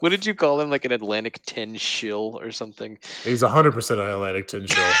What did you call him? Like an Atlantic 10 shill or something? He's 100% an Atlantic 10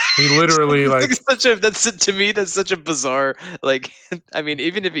 shill. He literally that's such a bizarre, like, I mean,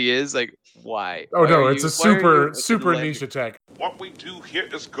 even if he is, like, why? Oh Why are no, it's you, a why are you super an super niche Atlantic? attack. What we do here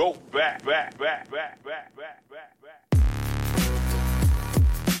is go back.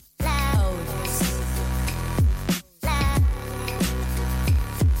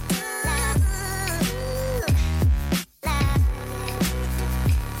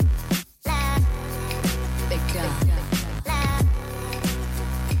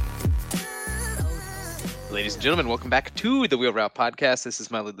 Ladies and gentlemen, welcome back to the Wheel Route Podcast. This is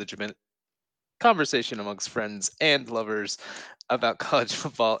my legitimate conversation amongst friends and lovers about college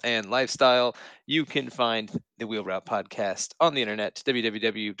football and lifestyle. You can find the Wheel Route Podcast on the internet,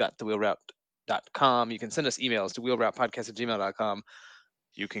 www.thewheelroute.com. You can send us emails to wheelroutepodcast@gmail.com.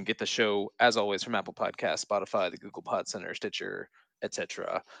 You can get the show, as always, from Apple Podcasts, Spotify, the Google Pod Center, Stitcher,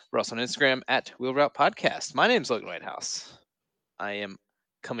 etc. We're also on Instagram at Wheel Route Podcast. My name's Logan Whitehouse. I am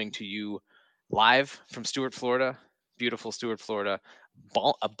coming to you live from Stuart, Florida. Beautiful Stuart, Florida.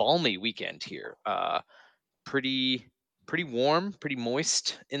 A balmy weekend here. Pretty warm, pretty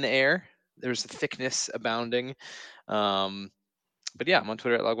moist in the air. There's a thickness abounding. But yeah, I'm on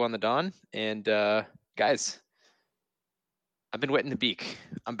Twitter at Logwan the Dawn. And guys, I've been wet in the beak.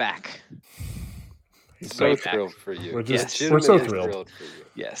 I'm back. So thrilled for you. We're Yes. we're so thrilled. for you.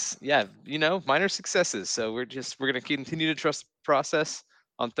 Yes. Yeah. Minor successes. So we're gonna continue to trust the process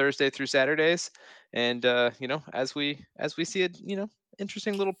on Thursday through Saturdays. And as we see it,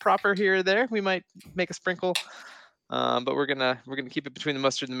 interesting little propper here or there, we might make a sprinkle. But we're gonna keep it between the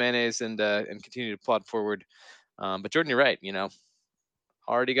mustard and the mayonnaise and continue to plod forward. But Jordan, you're right.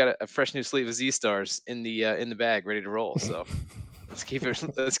 Already got a fresh new sleeve of Z Stars in the bag, ready to roll. So let's keep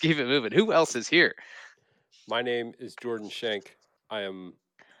it moving. Who else is here? My name is Jordan Schenk. I am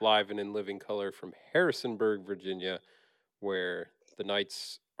live and in living color from Harrisonburg, Virginia, where the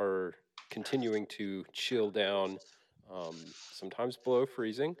nights are continuing to chill down, sometimes below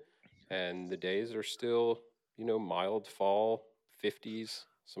freezing, and the days are still, mild fall, 50s,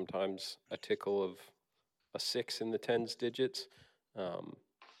 sometimes a tickle of a 6 in the tens digits. I'm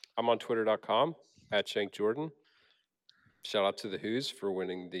on twitter.com at ShankJordan. Shout out to the Who's for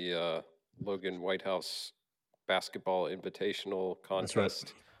winning the Logan Whitehouse basketball invitational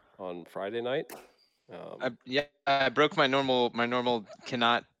contest on Friday night. I broke my normal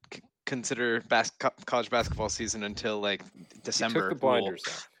cannot consider college basketball season until like December. You took the blinders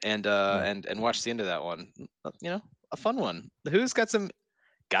off. And watched the end of that one. A fun one. The Who's got some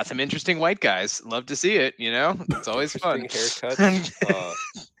interesting white guys. Love to see it. It's always fun. Haircuts.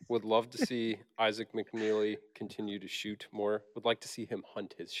 Would love to see Isaac McNeely continue to shoot more. Would like to see him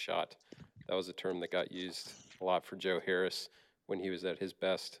hunt his shot. That was a term that got used a lot for Joe Harris when he was at his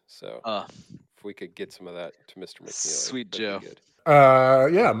best. So if we could get some of that to Mr. McNeely. Sweet Joe.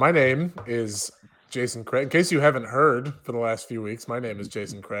 Yeah, my name is Jason Craig. In case you haven't heard for the last few weeks, my name is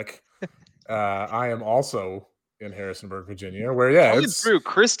Jason Craig. I am also in Harrisonburg, Virginia, where it's through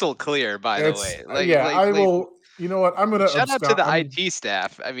crystal clear, by the way. I will. You know what? I'm gonna shout out to the IT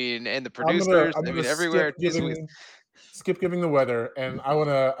staff. I mean, and the producers. I'm gonna everywhere. Skip giving the weather, and I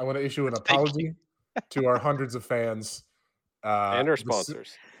wanna issue an apology to our hundreds of fans and our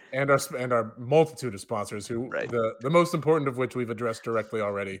sponsors. And our multitude of sponsors, who the most important of which we've addressed directly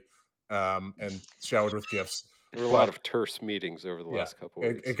already, and showered with gifts. There were a lot of terse meetings over the last couple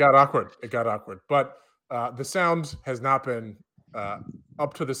of weeks. It got awkward. But the sound has not been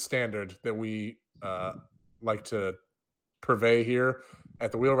up to the standard that we like to purvey here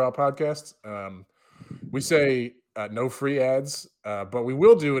at the Wheel Route Podcast. We say no free ads, but we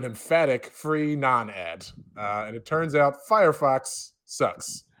will do an emphatic free non-ad. And it turns out Firefox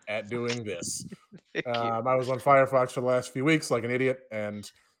sucks at doing this. I was on Firefox for the last few weeks like an idiot, and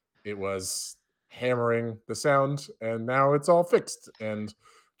it was hammering the sound, and now it's all fixed. And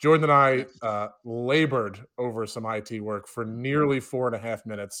Jordan and I labored over some IT work for nearly 4.5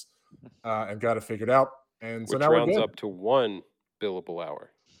 minutes and got it figured out. And so which now rounds we're good. Up to 1 billable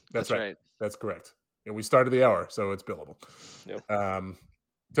hour. That's right. That's correct. And we started the hour, so it's billable. Yep.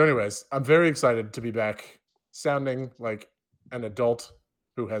 So anyways, I'm very excited to be back sounding like an adult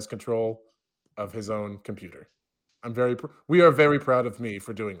who has control of his own computer. We are very proud of me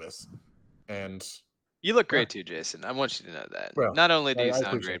for doing this. And you look great too, Jason. I want you to know that. Well, not only do you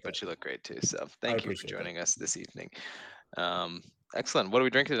sound great, but you look great too. So thank you for joining us this evening. Excellent. What are we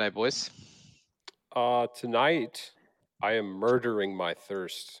drinking tonight, boys? Tonight, I am murdering my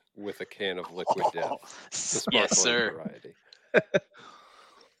thirst with a can of Liquid Death. Yes, sir. Variety.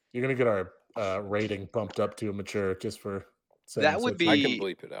 You're going to get our rating bumped up to a mature just for That saying would such I can be.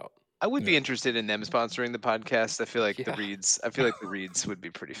 bleep it out. I would be Yeah. interested in them sponsoring the podcast. I feel like the Yeah. Reeds. I feel like the Reeds would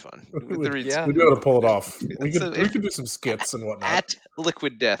be pretty fun. we The would, Reeds. Yeah. we'd be able to pull it off. We So could do some skits and whatnot. At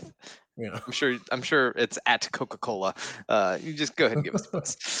Liquid Death. Yeah. I'm sure it's at Coca-Cola. You just go ahead and give us a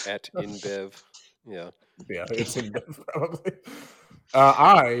buzz. At InBev. Yeah. Yeah, it's in probably.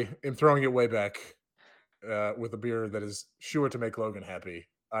 I am throwing it way back with a beer that is sure to make Logan happy.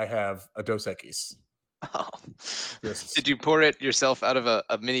 I have a Dos Equis. Oh. Yes. Did you pour it yourself out of a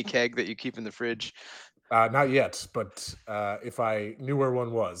mini keg that you keep in the fridge? Not yet, but if I knew where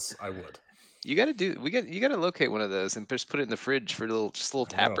one was, I would. You got to you got to locate one of those and just put it in the fridge for little I know.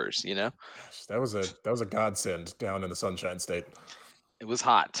 tappers, you know? Gosh, that was a godsend down in the Sunshine State. It was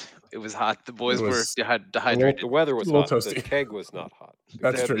hot. It was hot. The boys It were was dehydrated. The weather was a little hot. The toasty. keg was not hot.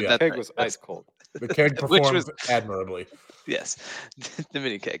 That's true. The Yeah, keg right. was That's- ice cold. the keg Which performed was- admirably. Yes, the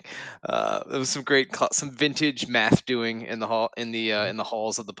mini cake. There was some great, some vintage math doing in the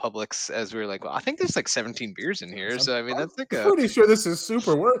halls of the Publix as we were like, well, I think there's like 17 beers in here, so I mean that's like I'm pretty sure this is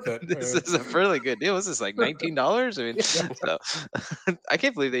super worth it. this is a fairly good deal. This is like $19. I mean, so I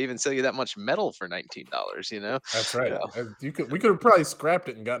can't believe they even sell you that much metal for $19. You know, That's right. Yeah. We could have probably scrapped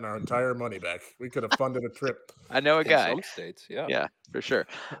it and gotten our entire money back. We could have funded a trip. I know a In guy. some states, yeah. Yeah, for sure.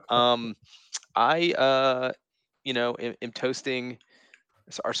 I am toasting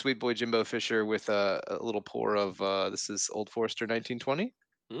our sweet boy Jimbo Fisher with a little pour of this is Old Forester 1920.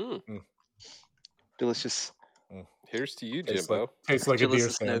 Mm. Delicious. Here's to you, Tastes Jimbo. Tastes like a deer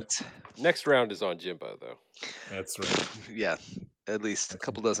Delicious stand. notes. Next round is on Jimbo, though. That's right. Yeah, at least a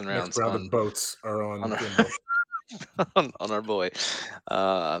couple dozen rounds Next round on, of boats are on on our- Jimbo. on our boy.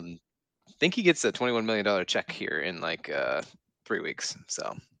 I think he gets a $21 million check here in like 3 weeks.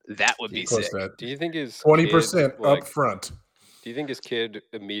 So that would be Of course, sick. that Do you think his 20% kid, like, up front. Do you think his kid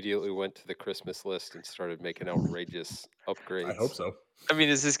immediately went to the Christmas list and started making outrageous upgrades? I hope so. I mean,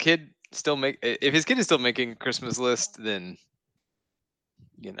 is his kid still if his kid is still making Christmas list, then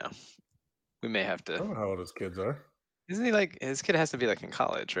we may have I don't to. know how old his kids are. Isn't he like his kid has to be like in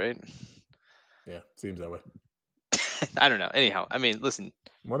college, right? Yeah, seems that way. I don't know. Anyhow, I mean, listen,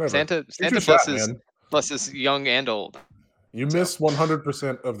 Whatever. Santa Shoot your shot, blesses man. blesses young and old. You miss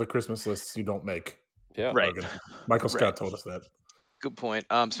 100% of the Christmas lists you don't make. Yeah. Right. Logan. Michael Scott Right. told us that. Good point.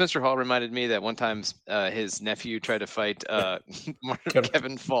 Spencer Hall reminded me that one time his nephew tried to fight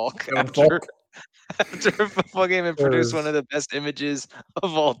Kevin Falk Kevin after Falk. after a football game and produced one There's- of the best images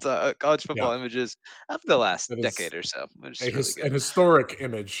of all time, college football images of the last That is decade or so. Which is an really good. historic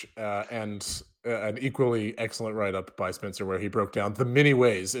image and an equally excellent write-up by Spencer where he broke down the many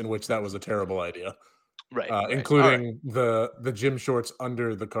ways in which that was a terrible idea, Right, right. All right. including the gym shorts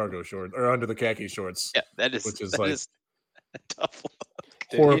under the cargo short or under the khaki shorts. Yeah, that is which is that like is a tough one.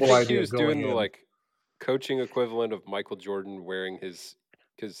 Did horrible he think idea he was going doing the in. like coaching equivalent of Michael Jordan wearing his?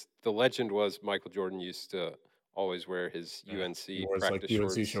 Because the legend was Michael Jordan used to always wear his UNC he wears, like, practice UNC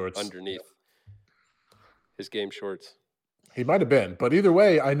shorts, shorts. underneath his game shorts. He might have been, but either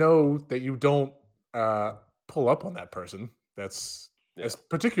way, I know that you don't pull up on that person. That's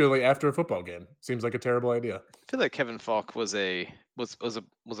particularly after a football game. Seems like a terrible idea. I feel like Kevin Falk was a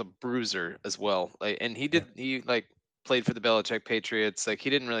bruiser as well. Like, and he like played for the Belichick Patriots. Like he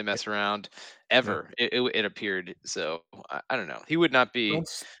didn't really mess around ever. It appeared. So I don't know. He would not be on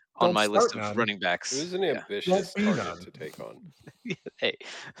don't my list start of none. running backs. It was an Yeah. ambitious Don't be target none. to take on. Hey,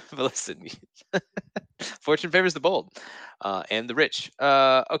 but listen, fortune favors the bold and the rich.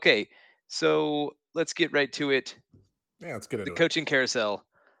 Okay, so let's get right to it. Yeah, let's get The into it. coaching carousel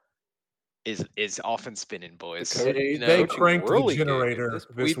is often spinning, boys. They, You know, they coaching cranked the whirligig at generator this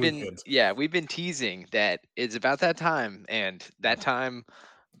this we've weekend. been teasing that it's about that time, and that time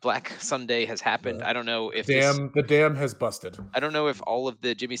Black Sunday has happened. I don't know if The dam has busted. I don't know if all of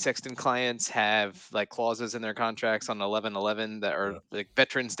the Jimmy Sexton clients have like clauses in their contracts on 11/11 that are like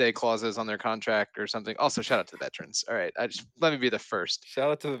Veterans Day clauses on their contract or something. Also, shout out to the veterans. All right, let me be the first.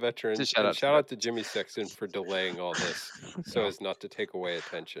 Shout out to the veterans. Just and shout shout out out to Jimmy Sexton for delaying all this so as not to take away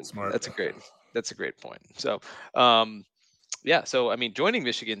attention. Smart. That's a great point. So, yeah. So, I mean, joining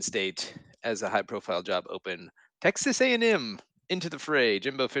Michigan State as a high-profile job open, Texas A&M into the fray.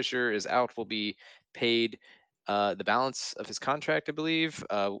 Jimbo Fisher is out. Will be paid the balance of his contract, I believe,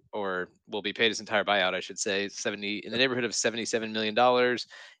 or will be paid his entire buyout, I should say, in the neighborhood of $77 million.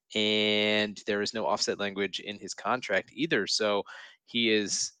 And there is no offset language in his contract either. So he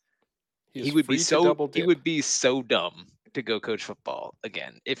would be so dumb to go coach football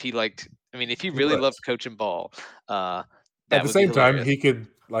again if he liked. I mean, if he really loved coaching ball. At the same time, he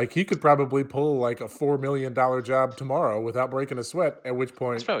could probably pull like a $4 million job tomorrow without breaking a sweat. At which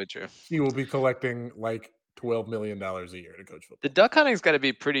point, that's probably true. he will be collecting like $12 million a year to coach The football. duck hunting's got to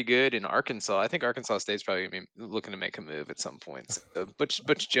be pretty good in Arkansas. I think Arkansas State's probably gonna be looking to make a move at some point. So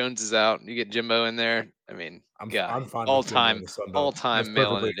Butch Jones is out. You get Jimbo in there. I mean, yeah, I'm fine all with Jimbo in time, the Sun all Belt. That's time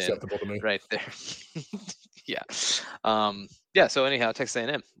mailing perfectly it in acceptable to me. right there. Yeah, yeah. So anyhow, Texas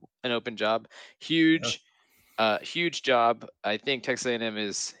A&M, an open job, Yeah. huge, huge job. I think Texas A&M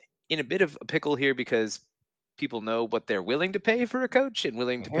is in a bit of a pickle here because people know what they're willing to pay for a coach and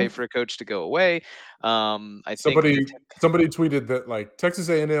willing to pay Mhm. for a coach to go away. I think Somebody somebody tweeted that like Texas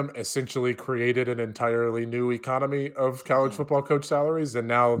A&M essentially created an entirely new economy of college Mhm. football coach salaries, and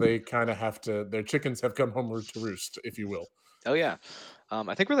now they kind of have to. Their chickens have come home to roost, if you will. Oh yeah,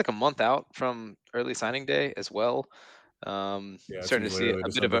 I think we're like a month out from early signing day as well. Yeah, it's Starting to usually see early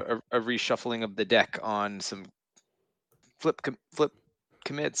a bit of December. a reshuffling of the deck on some flip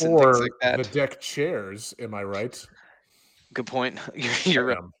commits and things like Or the that. deck chairs. Am I right? Good point. You're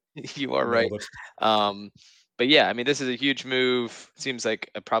right. Bam, You are right. nailed it. Um, but yeah, I mean, this is a huge move. Seems like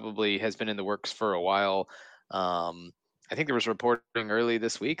it probably has been in the works for a while. Um, I think there was reporting early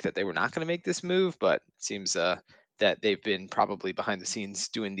this week that they were not going to make this move, but it seems that they've been probably behind the scenes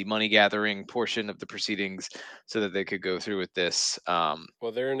doing the money gathering portion of the proceedings so that they could go through with this.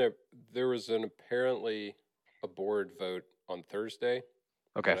 Well, there was an apparently a board vote on Thursday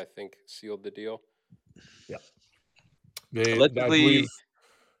Okay. that I think sealed the deal. Yeah, I believe. Allegedly,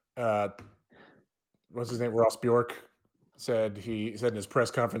 Uh, what's his name? Ross Bjork said in his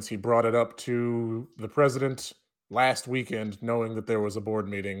press conference he brought it up to the president last weekend, knowing that there was a board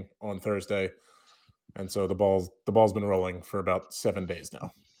meeting on Thursday, and so the ball's been rolling for about 7 days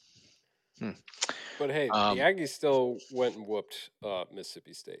now. hmm, But hey, the um, Aggies still went and whooped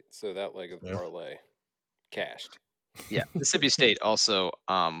Mississippi State, so that leg of the Yeah. parlay cashed. yeah, Mississippi State also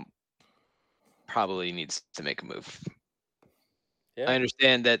probably needs to make a move. I Yeah,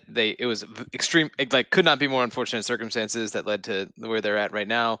 understand that it was extreme, like could not be more unfortunate circumstances that led to where they're at right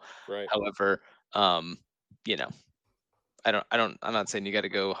now. right. However, um, you know, I'm not saying you got to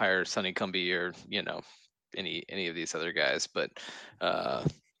go hire Sonny Cumby or any of these other guys, but uh,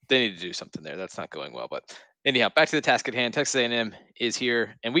 they need to do something there. That's not going well. But anyhow, back to the task at hand. Texas A&M is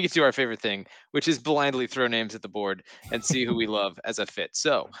here, and we get to do our favorite thing, which is blindly throw names at the board and see who we love as a fit.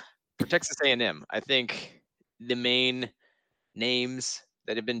 So for Texas A&M, I think the main names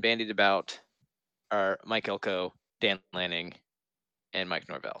that have been bandied about are Mike Elko, Dan Lanning, and Mike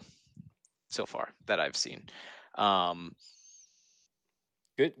Norvell so far that I've seen. Um,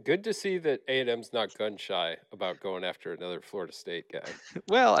 Good to see that A&M's not gun shy about going after another Florida State guy.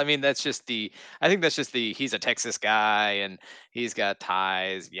 well, I mean, I think that's just he's a Texas guy and he's got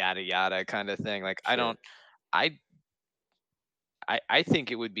ties, yada, yada kind of thing. Like, Sure. I, I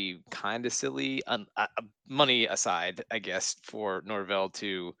think it would be kind of silly, money aside, I guess, for Norvell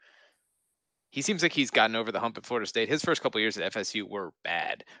to he seems like he's gotten over the hump at Florida State. His first couple years at FSU were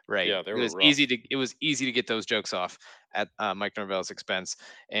bad, right? Yeah, they were rough. It was easy to get those jokes off at Mike Norvell's expense,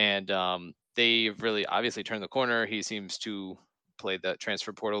 and they've really obviously turned the corner. He seems to play the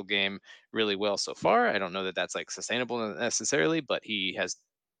transfer portal game really well so far. I don't know that that's like sustainable necessarily, but he has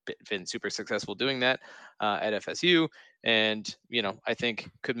been super successful doing that at FSU, and I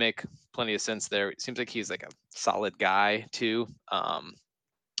think could make plenty of sense there. It seems like he's like a solid guy too.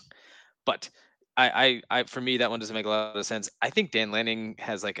 But for me, that one doesn't make a lot of sense. I think Dan Lanning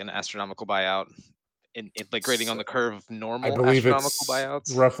has like an astronomical buyout in like grading on So the curve of I normal believe astronomical it's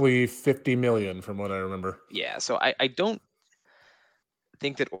buyouts. roughly 50 million from what I remember. Yeah, so I don't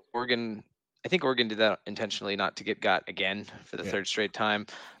think that Oregon. I think Oregon did that intentionally, not to get got again for the Yeah. third straight time.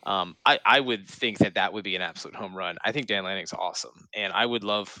 I would think that would be an absolute home run. I think Dan Lanning's awesome, and I would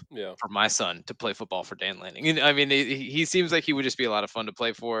love Yeah. for my son to play football for Dan Lanning. And, I mean, he seems like he would just be a lot of fun to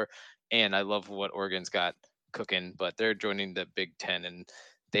play for, and I love what Oregon's got cooking. But they're joining the Big Ten, and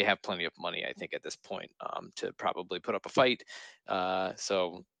they have plenty of money, I think, at this point to probably put up a fight.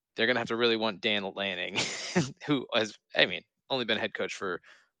 So they're gonna have to really want Dan Lanning, who has, I mean, only been head coach for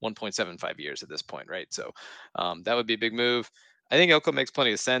 1.75 years at this point, right? So that would be a big move. I think Elko makes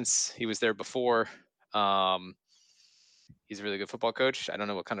plenty of sense. He was there before. Um, he's a really good football coach. I don't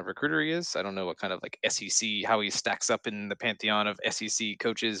know what kind of recruiter he is. I don't know what kind of like SEC, how he stacks up in the pantheon of SEC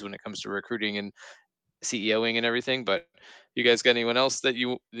coaches when it comes to recruiting and CEOing and everything. But you guys got anyone else that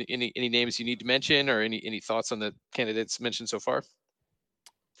any names you need to mention or any thoughts on the candidates mentioned so far?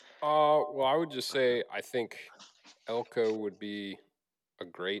 Well, I would just say I think Elko would be a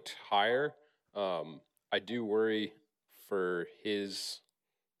great hire. I do worry for his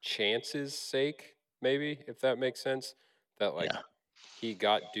chances' sake, maybe if that makes sense. That like Yeah. he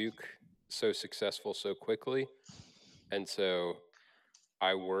got Duke so successful so quickly, and so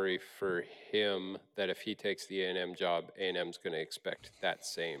I worry for him that if he takes the A&M job, A&M's going to expect that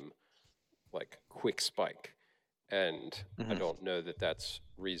same like quick spike, and I Mhm. don't know that that's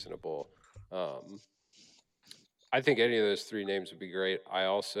reasonable. Um, I think any of those three names would be great. I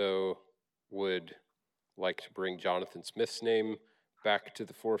also would like to bring Jonathan Smith's name back to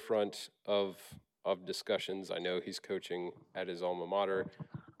the forefront of discussions. I know he's coaching at his alma mater.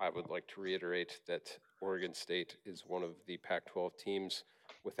 I would like to reiterate that Oregon State is one of the Pac-12 teams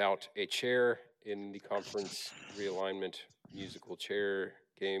without a chair in the conference realignment musical chair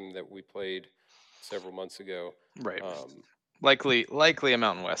game that we played several months ago. Right. Um, Likely a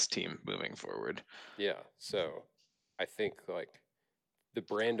Mountain West team moving forward. yeah, so I think like the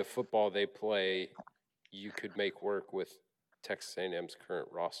brand of football they play, you could make work with Texas A&M's current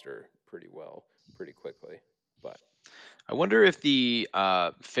roster pretty well, pretty quickly. But I wonder if the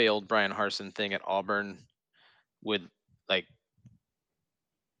failed Brian Harson thing at Auburn would like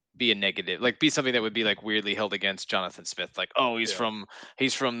be a negative, like be something that would be like weirdly held against Jonathan Smith. Like, oh, yeah,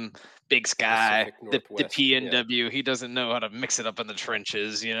 he's from Big Sky, Pacific the Northwest, yeah, PNW. He doesn't know how to mix it up in the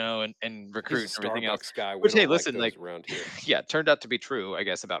trenches, and he's recruit a and everything else. Starbucks guy. We Which, hey, don't like listen, like, those around here. yeah, turned out to be true, I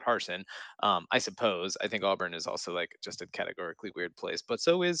guess, about Harson. I suppose I think Auburn is also like just a categorically weird place, but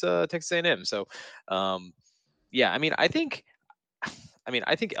so is Texas A&M. So, um, yeah, I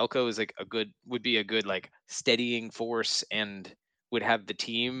think Elko is like would be a good like steadying force and would have the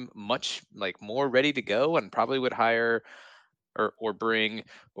team much like more ready to go and probably would hire or bring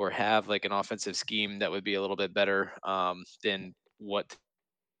or have like an offensive scheme that would be a little bit better than what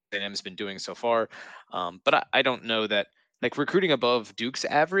A&M's been doing so far. But I don't know that like recruiting above Duke's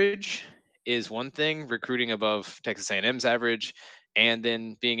average is one thing, recruiting above Texas A&M's average, and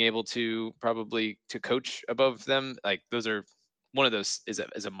then being able to probably to coach above them, like those are one of those is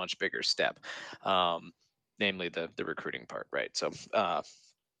a much bigger step, um, namely the recruiting part, right? So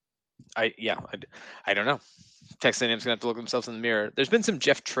I yeah I don't know. Texas A&M's gonna have to look themselves in the mirror. There's been some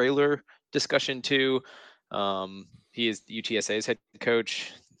Jeff Traylor discussion too. He is UTSA's head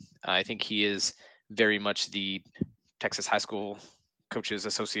coach. I think he is very much the Texas High School Coaches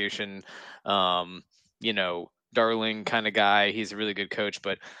Association, um, darling kind of guy. He's a really good coach,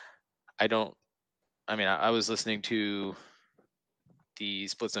 but I don't. I mean, I was listening to the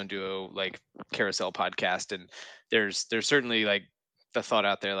Split Zone Duo like carousel podcast, and there's certainly like the thought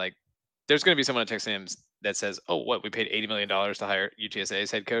out there like there's going to be someone at Texas A&M that says, "Oh, what we paid $80 million to hire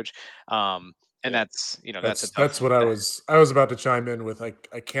UTSA's head coach," and Yeah, that's a That's tough. what I was about to chime in with. I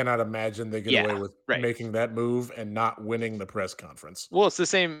cannot imagine they get away Yeah, with right. making that move and not winning the press conference. Well, it's the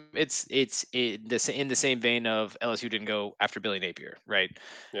same. It's in the same vein of LSU didn't go after Billy Napier, right?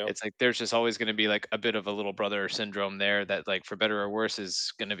 yep. It's like there's just always going to be like a bit of a little brother syndrome there that, like, for better or worse,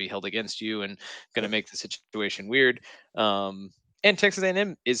 is going to be held against you and going to make the situation weird. Um, and Texas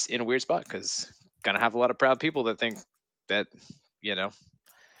A&M is in a weird spot because going to have a lot of proud people that think that you know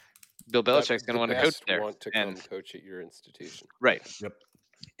Bill That Belichick's going to the want to coach best there, want to and come coach at your institution. right, Yep.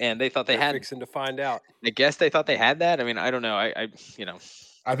 and they thought they They're had. fixing to find out. I guess they thought they had that. I mean, I don't know.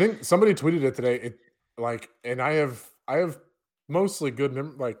 I think somebody tweeted it today. It like, and I have mostly good,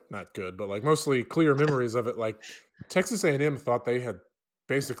 like not good, but like mostly clear memories of it. Like Texas A&M thought they had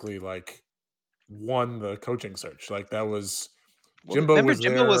basically like won the coaching search. Like that was Well, Jimbo remember was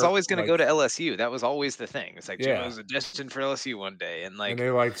Jimbo was there. always going to go Like to LSU. That was always the thing. It's like yeah, Jimbo's destined for LSU one day, and and like, they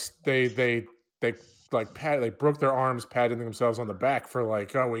like they like they broke their arms patting themselves on the back for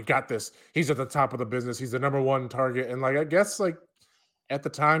like, oh, we got this. He's at the top of the business. He's the number one target, and like I guess like at the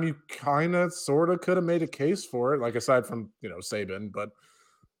time you kind of sort of could have made a case for it, like aside from Saban, but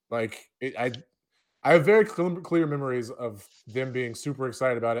like I have very clear memories of them being super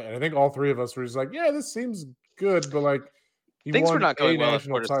excited about it, and I think all three of us were just like, yeah, this seems good, but like he things were won not a going well at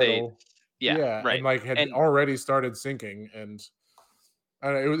national Florida State. title, Yeah, yeah, and right. like had And already started sinking, and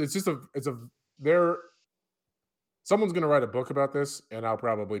I don't know, it's just there. Someone's going to write a book about this, and I'll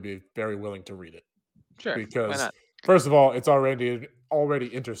probably be very willing to read it sure, why because not? first of all, it's already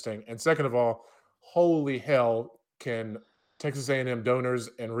interesting, and second of all, holy hell, can Texas A&M donors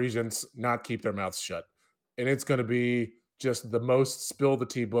and regents not keep their mouths shut? And it's going to be just the most spill the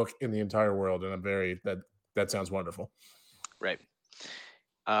tea book in the entire world, and I'm very that sounds wonderful. Right.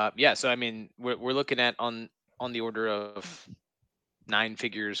 Yeah. So I mean, we're looking at on the order of 9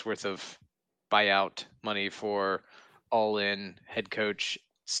 figures worth of buyout money for all in head coach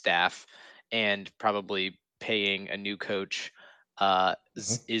staff, and probably paying a new coach Mhm.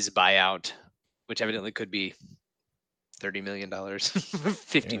 is buyout, which evidently could be $30 million,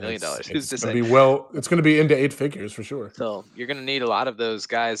 $50 million. Who's to It's going say? to be it's going to be into 8 figures for sure. So you're going to need a lot of those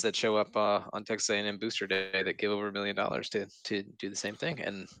guys that show up on Texas A&M Booster Day that give over $1 million to do the same thing,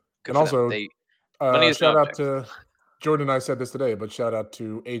 and good And for them. also, Money is no shout out object. to Jordan and I said this today, but shout out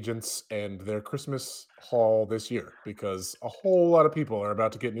to agents and their Christmas haul this year because a whole lot of people are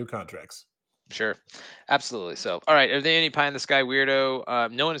about to get new contracts. Sure, absolutely. So, all right, are there any pie in the sky weirdo?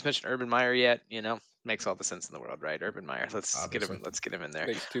 No one has mentioned Urban Meyer yet. Makes all the sense in the world, right? Urban Meyer. Let's get him. Obviously. Let's get him in there.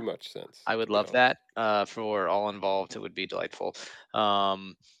 Makes too much sense. I would to be love honest. that. For all involved, it would be delightful.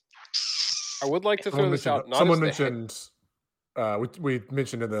 I would like to throw Someone this mentioned, out. Not someone as the head, mentioned we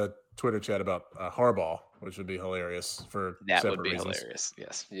mentioned in the Twitter chat about Harbaugh, which would be hilarious for That would separate be reasons. hilarious.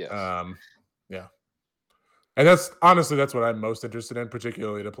 Yes. yes. Yeah. And that's what I'm most interested in,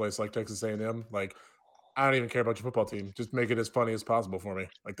 particularly at a place like Texas A&M. Like, I don't even care about your football team. Just make it as funny as possible for me.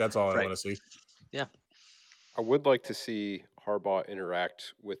 Like, that's all I Right. want to see. Yeah. I would like to see Harbaugh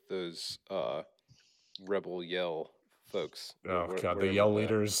interact with those rebel yell folks. Oh God, the whatever yell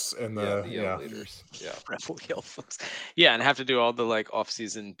leaders and the yell leaders. Yeah. Rebel Yell folks. Yeah, and have to do all the like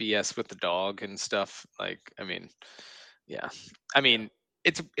off-season BS with the dog and stuff. Like, I mean, yeah. I mean,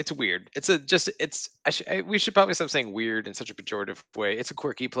 it's weird. We should probably stop saying weird in such a pejorative way. It's a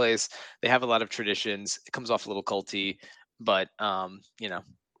quirky place. They have a lot of traditions. It comes off a little culty, but I'm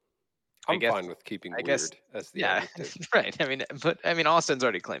guess- fine with keeping I weird guess- as the yeah, adjective. right. I mean, Austin's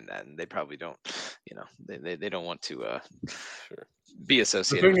already claimed that, and they probably don't. They don't want to Sure. be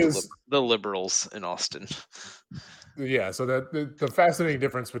associated thing with is- the liberals in Austin. Yeah, so the fascinating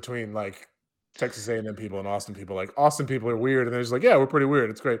difference between like Texas A&M people and Austin people, like Austin people are weird, and they're just like, yeah, we're pretty weird.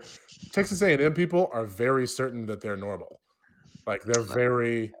 It's great. Texas A&M people are very certain that they're normal. Like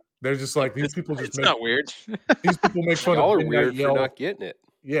they're just like these people just It's make not weird. these people make fun Y'all of are midnight weird yell. for not getting it.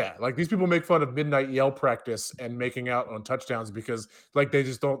 Yeah, like these people make fun of midnight yell practice and making out on touchdowns because like they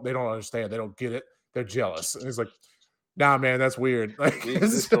don't understand, they don't get it, they're jealous. And it's like, nah, man, that's weird. Like We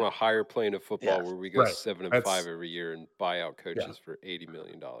exist on a higher plane of football Yeah. where we go Right. 7-5 That's- every year and buy out coaches for $80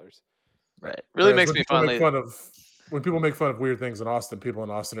 million. Right. Really Whereas makes when me people finally. when people make fun of weird things in Austin, people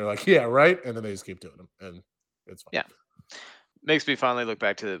in Austin are like, yeah, right, and then they just keep doing them, and it's fine. Yeah. Makes me finally look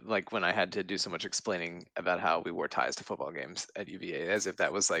back to like when I had to do so much explaining about how we wore ties to football games at UVA, as if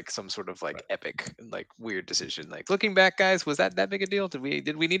that was like some sort of like Right. epic, like weird decision. Like looking back, guys, was that big a deal? Did we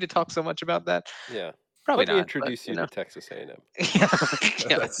need to talk so much about that? Yeah. Probably Let me not. introduce you to Texas A&M.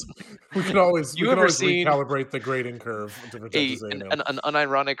 Yeah. That's, we can always You ever seen recalibrate the grading curve for Texas A&M. an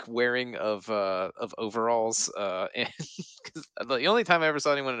unironic wearing of overalls? And 'cause the only time I ever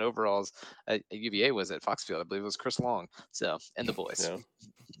saw anyone in overalls at UVA was at Foxfield. I believe it was Chris Long. So and the boys, Yeah.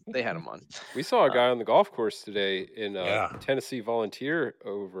 they had him on. We saw a guy on the golf course today in Yeah. Tennessee Volunteer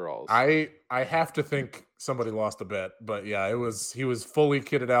overalls. I have to think somebody lost a bet, but yeah, he was fully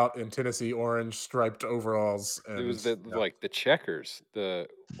kitted out in Tennessee orange striped overalls. And, it was yeah. like the checkers, the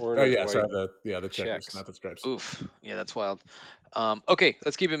orange. Oh yeah, white. sorry, the checkers, checks. not the stripes. Oof. Yeah, that's wild. Okay,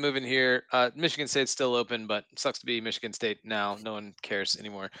 let's keep it moving here. Michigan State's still open, but sucks to be Michigan State now. No one cares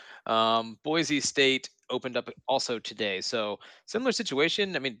anymore. Boise State opened up also today. So similar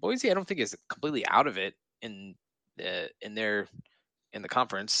situation. I mean, Boise, I don't think is completely out of it in the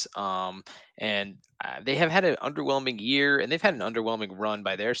conference. And they have had an underwhelming year, and they've had an underwhelming run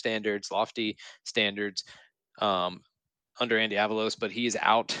by their standards, lofty standards, under Andy Avalos. But he is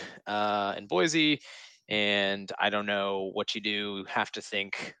out in Boise. And I don't know what you do. Have to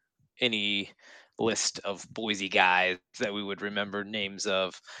think any list of Boise guys that we would remember names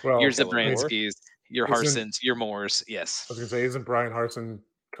of. Well, Your Kellen Moore. Zabranskis, your Isn't- Harsons, your Moores. Yes, I was gonna say, isn't Brian Hartson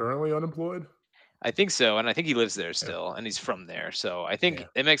currently unemployed? I think so. And I think he lives there still, and he's from there. So I think Yeah.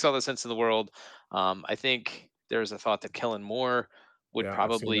 it makes all the sense in the world. I think there's a thought that Kellen Moore would Yeah, I've seen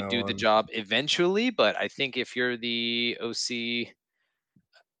probably that do the one. job eventually. But I think if you're the OC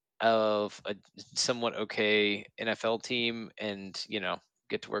of a somewhat okay NFL team and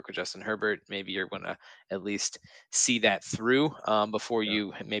get to work with Justin Herbert, maybe you're going to at least see that through before Yeah.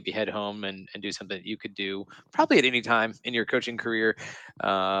 you maybe head home and do something that you could do probably at any time in your coaching career.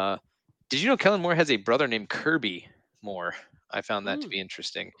 Did you know Kellen Moore has a brother named Kirby Moore? I found that to be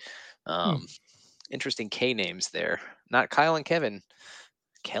interesting. Interesting K names there. Not Kyle and Kevin.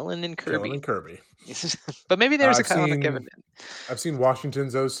 Kellen and Kirby. Kellen and Kirby. But maybe there's a I've Kyle and a seen- Kevin. I've seen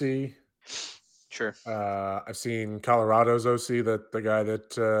Washington's OC. Sure. I've seen Colorado's OC, the guy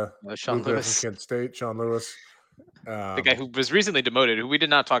that Sean moved there Lewis. from Kent State, Sean Lewis. The guy who was recently demoted, who we did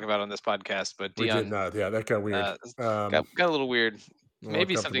not talk about on this podcast, but we Dion did not. Yeah, that got weird. got a little weird. more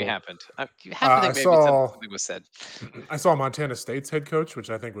Maybe something comfortable. happened. You have to think maybe something was said. I saw Montana State's head coach, which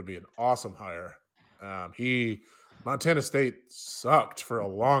I think would be an awesome hire. Montana State sucked for a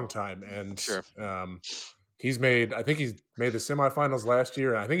long time, and Sure. I think he's made the semifinals last year,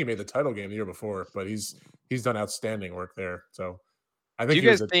 and I think he made the title game the year before. But he's done outstanding work there. So I Do think you he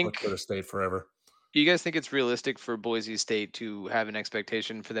was guys a North think Dakota State forever. do you guys think it's realistic for Boise State to have an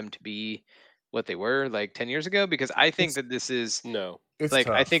expectation for them to be what they were like 10 years ago? Because I think It's that this is No. it's like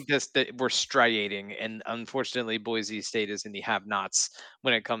I tough. think this that we're striating, and unfortunately Boise State is in the have-nots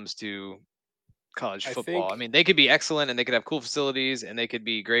when it comes to college I football. I think mean, they could be excellent and they could have cool facilities and they could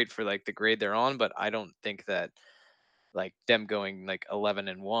be great for like the grade they're on, but I don't think that like them going like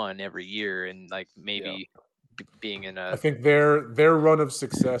 11-1 every year and like yeah. maybe being in I a think their run of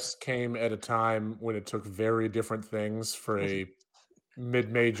success came at a time when it took very different things for a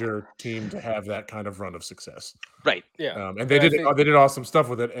mid-major team to have that kind of run of success. right. Yeah. And And I think they did awesome stuff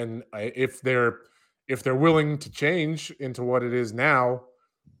with it. And if they're willing to change into what it is now,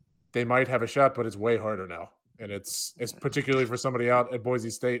 they might have a shot. But it's way harder now, and it's particularly for somebody out at Boise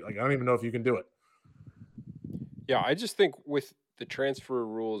State. Like I don't even know if you can do it. yeah, I just think with the transfer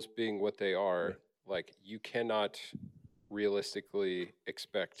rules being what they Yeah. are, like you cannot realistically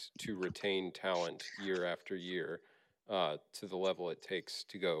expect to retain talent year after year to the level it takes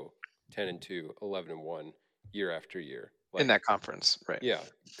to go 10-2, 11-1 year after year. In Like, that conference, right? yeah,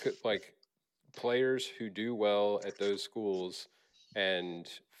 like players who do well at those schools and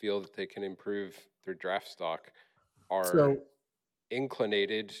feel that they can improve their draft stock are So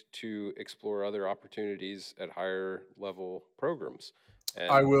inclinated to explore other opportunities at higher level programs.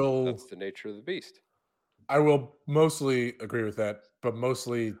 I And will that's the nature of the beast. I will mostly agree with that, but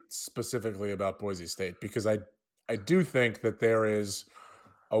mostly specifically about Boise State because I do think that there is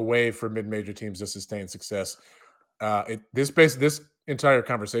a way for mid-major teams to sustain success. This entire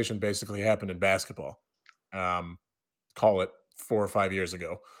conversation basically happened in basketball. Um, call it 4 or 5 years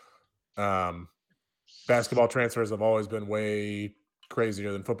ago. Um, basketball transfers have always been way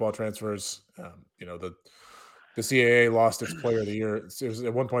crazier than football transfers. The CAA lost its player of the year.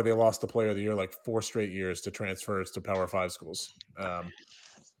 At one point they lost the player of the year like 4 straight years to transfers to Power Five schools. I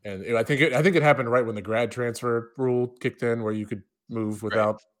think it happened right when the grad transfer rule kicked in, where you could move Right.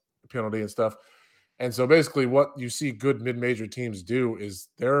 without penalty and stuff. And so basically, what you see good mid-major teams do is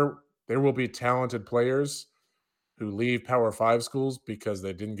there will be talented players who leave Power Five schools because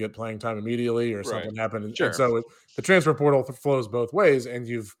they didn't get playing time immediately or Right. something happened, and Sure. so the transfer portal flows both ways, and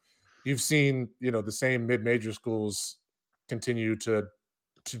you've seen the same mid-major schools continue to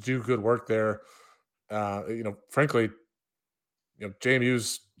do good work there. Frankly,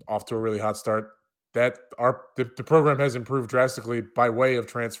 JMU's off to a really hot start. The program has improved drastically by way of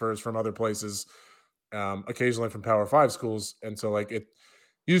transfers from other places, occasionally from Power Five schools, and so you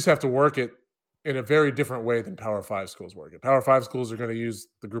just have to work it in a very different way than Power Five schools work it. Power Five schools are going to use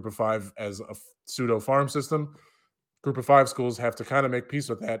the Group of Five as a pseudo farm system. Group of Five schools have to kind of make peace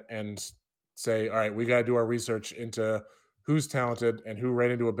with that and say, all right, we got to do our research into who's talented and who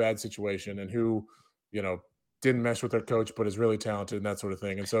ran into a bad situation and who, you know, didn't mesh with their coach but is really talented and that sort of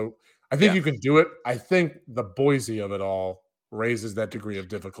thing. And so I think Yeah. you can do it. I think the Boise of it all raises that degree of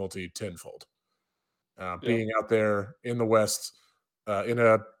difficulty tenfold. Being out there in the West, in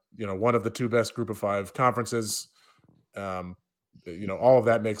a one of the two best Group of Five conferences, all of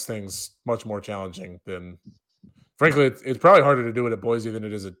that makes things much more challenging than. Frankly, it's probably harder to do it at Boise than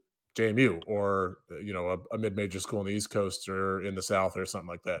it is at JMU or a mid-major school in the East Coast or in the South or something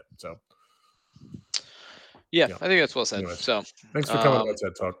like that. So, Yeah, yeah. I think that's well said. Anyways, So, thanks for coming um, on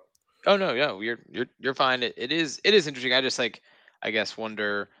TED Talk. oh no, yeah, you're fine. It is interesting. I just like I guess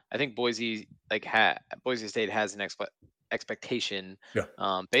wonder. I think Boise State has an expectation Yeah,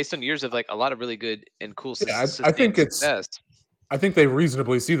 based on years of like a lot of really good and cool yeah. I sustained think success. I think they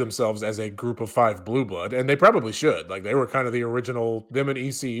reasonably see themselves as a Group of Five blue blood, and they probably should. Like they were kind of the original. Them and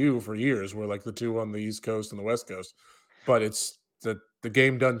ECU for years were like the two on the East Coast and the West Coast. But it's the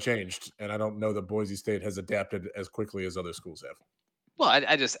game done changed, and I don't know that Boise State has adapted as quickly as other schools have. Well,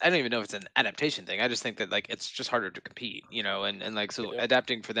 I don't even know if it's an adaptation thing. I just think that like it's just harder to compete, and like so Yeah.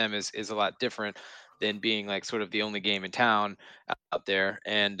 adapting for them is a lot different than being like sort of the only game in town out there.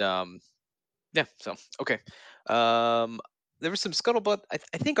 And yeah, so okay. Um there was some scuttlebutt. I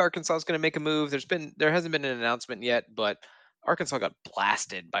think Arkansas is going to make a move. There hasn't been an announcement yet, but Arkansas got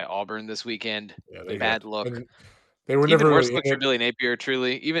blasted by Auburn this weekend. Yeah, they Yeah. did, Bad look. and they were Even never worse really look in for it. Billy Napier,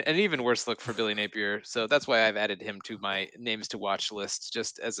 truly. Even worse look for Billy Napier. So that's why I've added him to my names to watch list,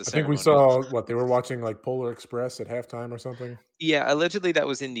 just as a I think we ceremonial. saw what they were watching, like Polar Express at halftime or something. Yeah, allegedly that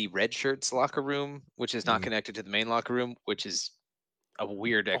was in the red shirts locker room, which is not Mm. connected to the main locker room, which is a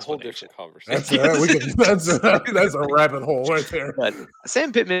weird A whole explanation. different conversation. That's a rabbit hole right there. But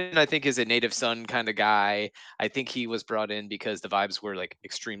Sam Pittman, I think, is a native son kind of guy. I think he was brought in because the vibes were like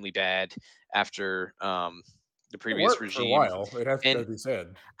extremely bad after the It previous worked for a regime. while. It has to And be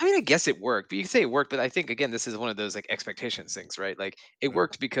said. I mean, I guess it worked, but you can say it worked. But I think again, this is one of those like expectations things, right? Like it Yeah.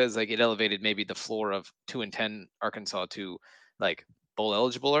 worked because like it elevated maybe the floor of 2-10 Arkansas to like bowl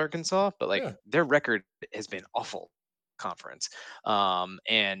eligible Arkansas, but like Yeah. their record has been awful conference.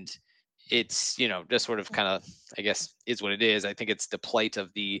 And it's just sort of kind of I guess is what it is. I think it's the plight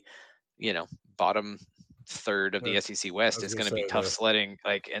of the bottom third of Yeah. the SEC I West was is gonna going to be say tough sledding,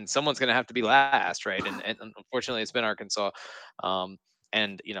 like, and someone's going to have to be last, right? And unfortunately, it's been Arkansas, um,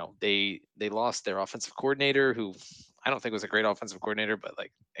 and they lost their offensive coordinator, who I don't think was a great offensive coordinator, but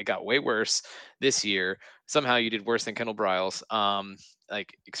like it got way worse this year. Somehow you did worse than Kendall Briles,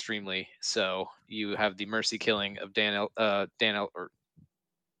 like extremely. So you have the mercy killing of or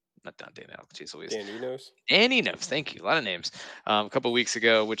not Dan L. Jeez Louise. Dan Enos, Dan Enos, thank you. A lot of names. A couple weeks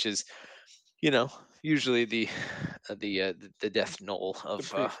ago, which is usually the death knoll the of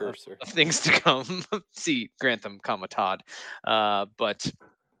precursor. things to come. See Grantham, comma Todd. But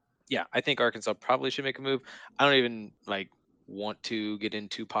yeah, I think Arkansas probably should make a move. I don't even like want to get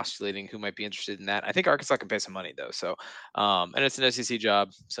into postulating who might be interested in that. I think Arkansas can pay some money though. So and it's an SEC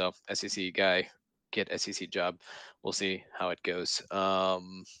job. So SEC guy get SEC job. We'll see how it goes.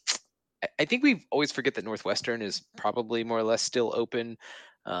 I think we always forget that Northwestern is probably more or less still open.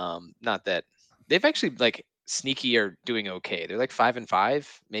 Not that they've actually like sneaky are doing okay. They're like 5-5,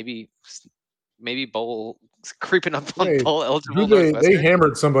 maybe bowl creeping up on Hey, bowl who eligible they Northwestern.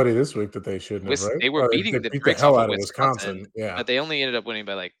 hammered somebody this week that they shouldn't have, right? They were They beating the beat the brakes hell off of out of Wisconsin, Wisconsin. Yeah. but they only ended up winning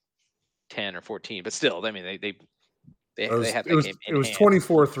by like 10 or 14. But still, I mean, It they was had it that was game it in was hand.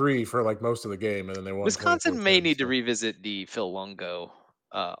 24-3 for like most of the game, and then they won Wisconsin may 24-10. need to So revisit the Phil Longo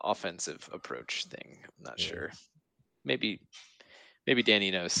offensive approach thing. I'm not yeah. sure. Maybe Danny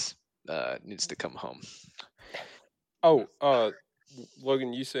knows needs to come home. Oh,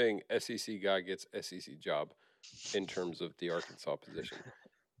 Logan, you saying SEC guy gets SEC job in terms of the Arkansas position?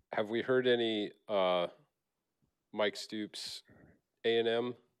 Have we heard any Mike Stoops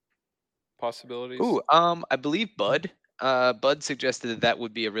A&M possibilities? Ooh, I believe Bud suggested that that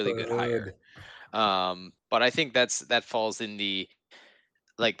would be a really good hire. But I think that falls in the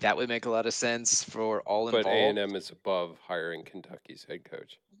like that would make a lot of sense for all But involved. A&M is above hiring Kentucky's head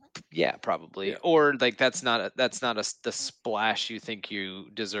coach. Yeah, probably. Yeah. Or like the splash you think you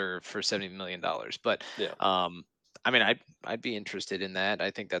deserve for $70 million. But Yeah. I mean, I'd be interested in that. I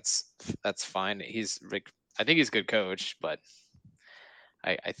think that's fine. I think he's a good coach, but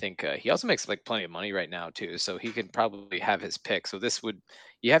I think he also makes like plenty of money right now too, so he could probably have his pick. So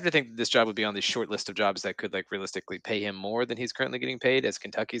you have to think that this job would be on the short list of jobs that could like realistically pay him more than he's currently getting paid as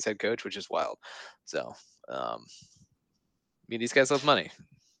Kentucky's head coach, which is wild. So, I mean, these guys love money.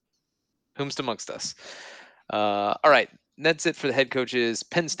 Whomst amongst us? All right, that's it for the head coaches.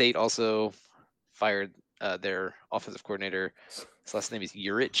 Penn State also fired their offensive coordinator. His last name is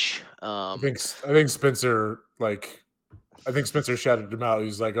Urich. I think Spencer shouted him out.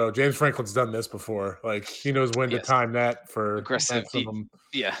 He's like, "Oh, James Franklin's done this before. Like he knows when to Yes. time that for Aggressive. maximum."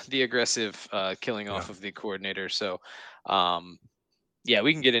 The aggressive killing off Yeah. of the coordinator. So, yeah,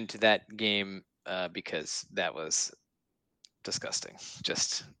 we can get into that game because that was disgusting.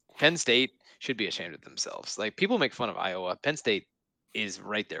 Just Penn State should be ashamed of themselves. Like people make fun of Iowa. Penn State is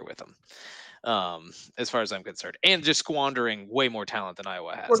right there with them, as far as I'm concerned, and just squandering way more talent than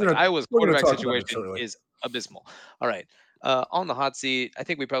Iowa has. Like Iowa's We're gonna quarterback talk about it situation shortly. is abysmal. All right, on the hot seat, I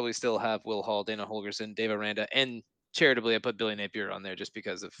think we probably still have Will Hall, Dana Holgerson, Dave Aranda, and charitably I put Billy Napier on there just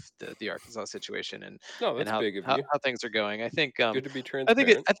because of the Arkansas situation No, and that's big of you. how things are going. I think Good to be I think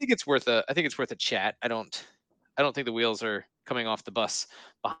transparent. it's worth a chat. I don't think the wheels are coming off the bus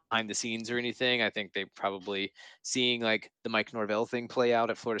behind the scenes or anything. I think they probably seeing like the Mike Norvell thing play out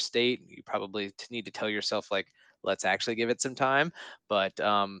at Florida State. You probably need to tell yourself like, let's actually give it some time. But There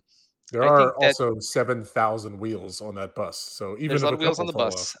I think are that also 7,000 wheels on that bus, so there's even a if lot a of wheels on couple the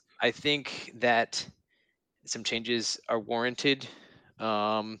fall bus. off, I think that some changes are warranted.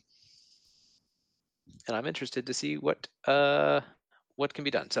 Um, and I'm interested to see what can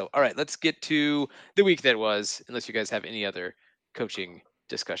be done. So, all right, let's get to the week that was. Unless you guys have any other coaching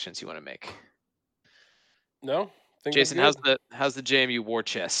discussions you want to make. No, think I'm Jason, good. how's the JMU war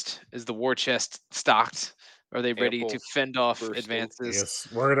chest? Is the war chest stocked? Are they ready to Ample, fend off bursting. advances? yes,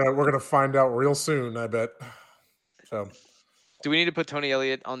 we're gonna find out real soon. I bet. So Do we need to put Tony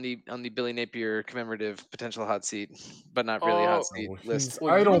Elliott on the Billy Napier commemorative potential hot seat, but not really hot Oh, seat no, list?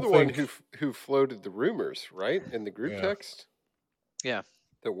 well, I you were don't the one think. who floated the rumors, right, in the group Yeah. text. Yeah.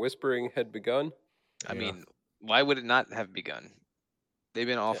 The whispering had begun. I Yeah. mean, why would it not have begun? They've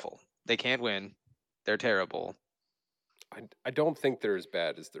been Yeah. awful. They can't win. They're terrible. I don't think they're as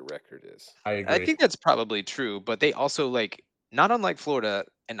bad as the record is. I I agree. think that's probably true, but they also like not unlike Florida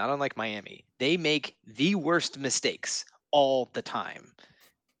and not unlike Miami, they make the worst mistakes all the time.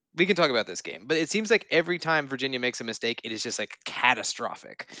 We can talk about this game, but it seems like every time Virginia makes a mistake, it is just like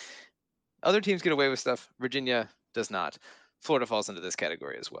catastrophic. Other teams get away with stuff. Virginia does not. Florida falls into this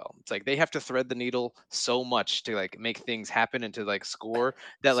category as well. It's like they have to thread the needle so much to like make things happen and to like score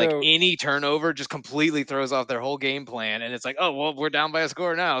that like So any turnover just completely throws off their whole game plan. And it's like, oh well, we're down by a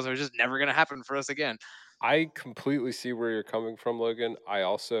score now, so it's just never gonna happen for us again. I completely see where you're coming from, Logan. I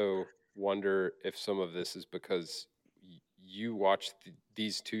also wonder if some of this is because you watch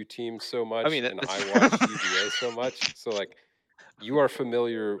these two teams so I much mean, and that's I watch UVA so much. So, like, you are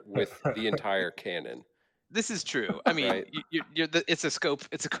familiar with the entire canon, this is true. I mean, right? it's a scope.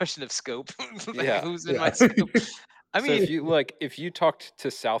 It's a question of scope. Like Yeah. who's in my Yeah. scope? I So mean, if you talked to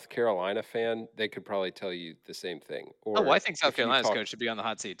South Carolina fan, they could probably tell you the same thing. oh, well, Or I think South if you Carolina's coach talked should be on the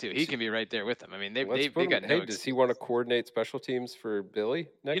hot seat too. He to can be right there with them. I mean, they let's they put they him. got no Hey, does he excuse. want to coordinate special teams for Billy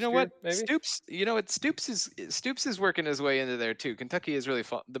You know next what? year? Maybe. Stoops is working his way into there too. Kentucky is really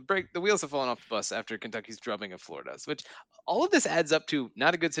the wheels have fallen off the bus after Kentucky's drubbing of Florida's, which all of this adds up to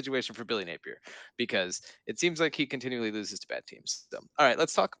not a good situation for Billy Napier because it seems like he continually loses to bad teams. So, all right,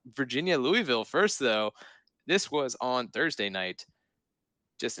 let's talk Virginia Louisville first though. This was on Thursday night.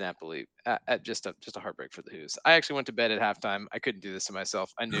 Just an absolute, just a heartbreak for the Hoos. I actually went to bed at halftime. I couldn't do this to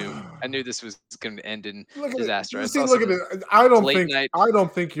myself. I knew this was going to end in Look at it. disaster. I See, saw look at some it. I don't late think night. I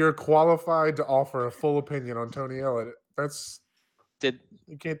don't think you're qualified to offer a full opinion on Tony Ellett. That's Did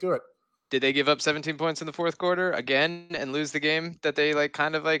you can't do it. Did they give up 17 points in the fourth quarter again and lose the game that they like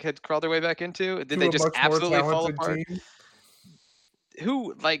kind of like had crawled their way back into? Did To they a just much more absolutely fall talented apart? team.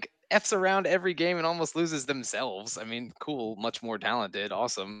 Who like f's around every game and almost loses themselves? I mean, cool, much more talented,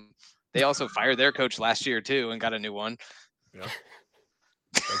 awesome. They also fired their coach last year too and got a new one. Yeah,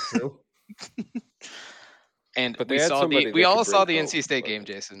 that's true. And But they had somebody we they could all saw bring the home, NC State game,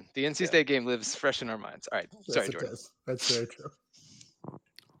 Logan. Jason. The NC Yeah. State game lives fresh in our minds. All right, sorry, Yes, it Jordan. does. That's very true.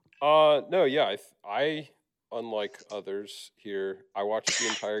 No, yeah, I unlike others here, I watched the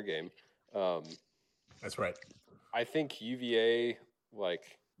entire game. That's right. I think UVA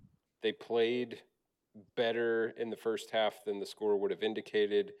like they played better in the first half than the score would have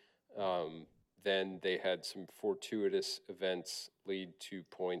indicated. Then they had some fortuitous events lead to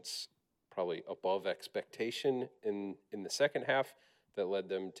points probably above expectation in the second half that led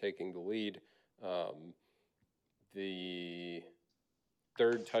them taking the lead. The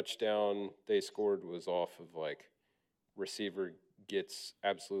third touchdown they scored was off of like receiver gets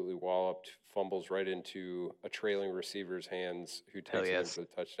absolutely walloped, fumbles right into a trailing receiver's hands who Hell takes it in yes. for the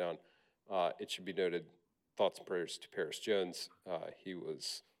touchdown. It should be noted, thoughts and prayers to Paris Jones. He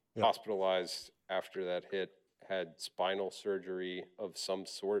was Yep. hospitalized after that hit, had spinal surgery of some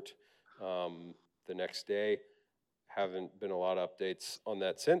sort the next day. Haven't been a lot of updates on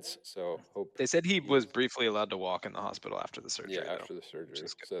that since, so hope They said he was he's briefly allowed to walk in the hospital after the surgery, though, after the which surgery.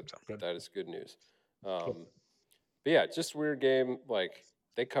 is good. So So, Good. that is good news. But yeah, just a weird game. Like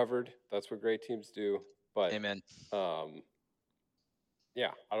they covered. That's what great teams do. But amen. um,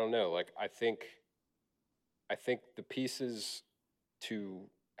 yeah, I don't know. Like I think the pieces to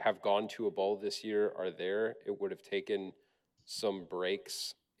have gone to a bowl this year are there. It would have taken some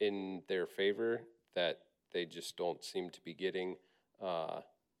breaks in their favor that they just don't seem to be getting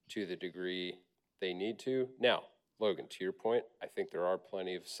to the degree they need to. Now, Logan, to your point, I think there are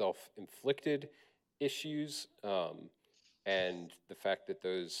plenty of self-inflicted issues, and the fact that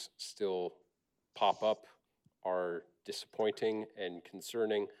those still pop up are disappointing and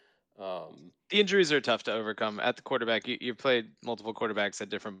concerning. The injuries are tough to overcome at the quarterback. You played multiple quarterbacks at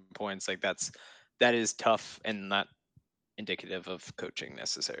different points. Like that is tough and not indicative of coaching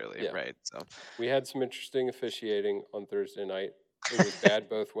necessarily, Yeah. right? So We had some interesting officiating on Thursday night. It was bad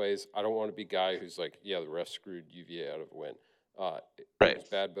both ways. I don't want to be guy who's like, yeah, the ref screwed UVA out of a win. It Right. was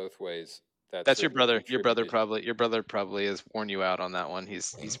bad both ways. That's your certainly brother. contributed. Your brother probably has worn you out on that one.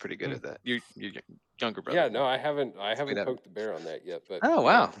 He's pretty good at that. Your younger brother. Yeah, no, I haven't Sweet Evan. poked the bear on that yet, but Oh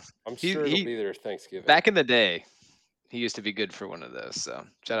wow. I'm He sure it'll he be there Thanksgiving. back in the day, he used to be good for one of those. So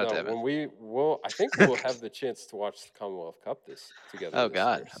shout out No, to Evan. when I think we'll have the chance to watch the Commonwealth Cup together Oh this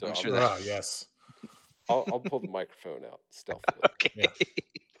God, year. So I'm sure that. Oh yes. I'll pull the microphone out stealthily. Okay.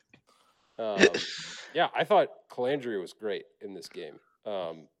 Yeah, I thought Calandria was great in this game.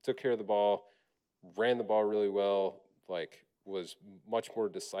 Took care of the ball, ran the ball really well, like was much more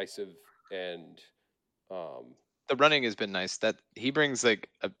decisive and the running has been nice. That he brings like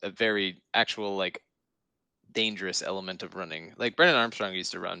a very actual like dangerous element of running. Like Brennan Armstrong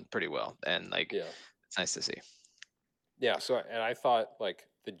used to run pretty well, and like Yeah. it's nice to see. Yeah. So, and I thought like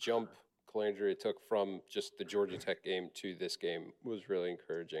the jump Calandria took from just the Georgia Tech game to this game was really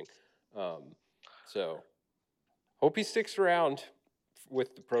encouraging. So, hope he sticks around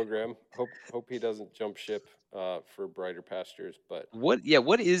with the program. Hope he doesn't jump ship for brighter pastures. But What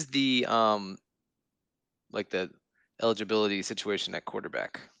is the like the eligibility situation at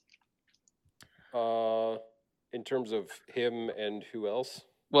quarterback? in terms of him and who else?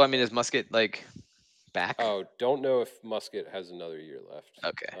 Well, I mean, is Musket like back? Oh, don't know if Musket has another year left.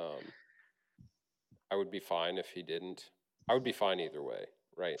 Okay. I would be fine if he didn't. I would be fine either way,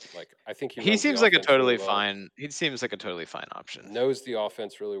 right? Like I think he He runs the seems like a offense really totally well. fine. He seems like a totally fine option. Knows the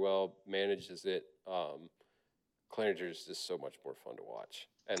offense really well, manages it. Cleaninger is just so much more fun to watch,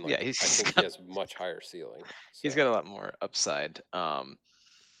 and Yeah, like I he's think he got, has much higher ceiling. he's got a lot more upside.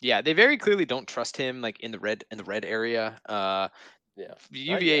 Yeah, they very clearly don't trust him like in the red area. Yeah, not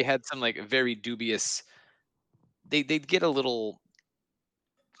UVA yet. had some like very dubious. They'd get a little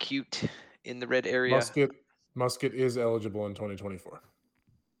cute in the red area. Musket is eligible in 2024.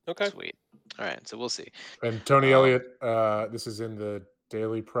 Okay. Sweet. All right, so we'll see. And Tony Um, Elliott, this is in the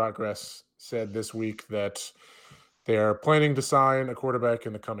Daily Progress, said this week that they are planning to sign a quarterback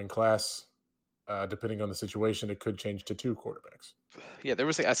in the coming class. Depending on the situation, it could change to 2 quarterbacks. Yeah, there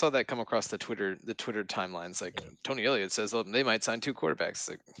was. I saw that come across the Twitter timelines. Like Tony Elliott says, oh, they might sign 2 quarterbacks.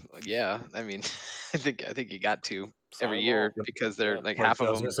 Like, yeah, I mean, I think you got to Sign every 'em year all. because they're Yeah. like Like, half I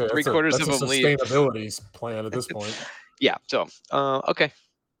of was them, gonna say three quarters that's of a them leave. sustainability plan at this point. Yeah. So, okay.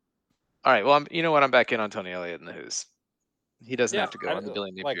 All right. Well, you know what? I'm back in on Tony Elliott and the Who's. He doesn't Yeah, have to go on the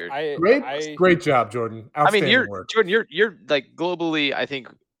Billy like Napier. Great job, Jordan. I mean, Outstanding work. Jordan, you're like globally. I think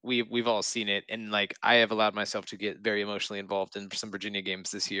we've all seen it, and like I have allowed myself to get very emotionally involved in some Virginia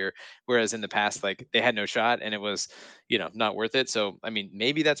games this year, whereas in the past, like they had no shot, and it was, not worth it. So I mean,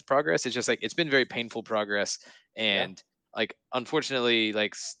 maybe that's progress. It's just like it's been very painful progress, Yeah. and like unfortunately,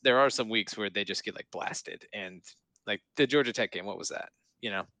 like there are some weeks where they just get like blasted, and like the Georgia Tech game, what was that?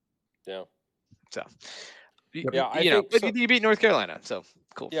 Yeah. So Yeah, I think but so. you beat North Carolina, so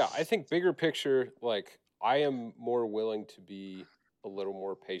cool. Yeah, I think bigger picture, like I am more willing to be a little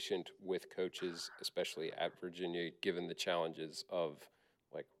more patient with coaches, especially at Virginia, given the challenges of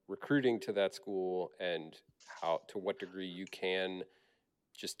like recruiting to that school and how to what degree you can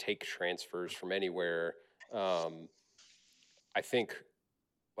just take transfers from anywhere. I think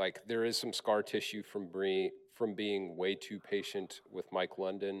like there is some scar tissue from being way too patient with Mike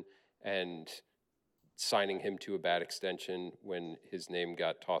London and signing him to a bad extension when his name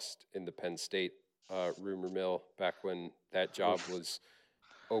got tossed in the Penn State rumor mill back when that job was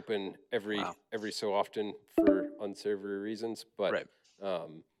open every so often for unsavory reasons. But Right.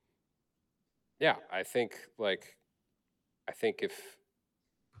 yeah, I think if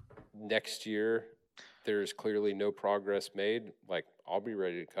next year there's clearly no progress made, like I'll be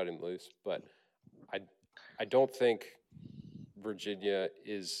ready to cut him loose. But I don't think Virginia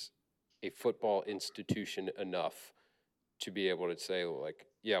is a football institution enough to be able to say like,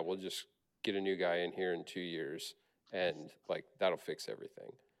 yeah, we'll just get a new guy in here in 2 years and like that'll fix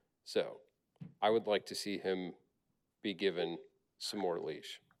everything. So I would like to see him be given some more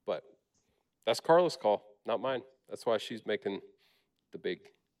leash, but that's Carla's call, not mine. That's why she's making the big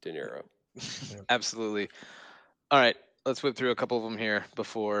dinero. Absolutely. All right, let's whip through a couple of them here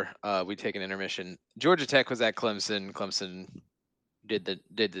before we take an intermission. Georgia Tech was at Clemson. Clemson did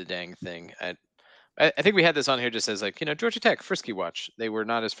the dang thing. I think we had this on here just as like Georgia Tech frisky watch. They were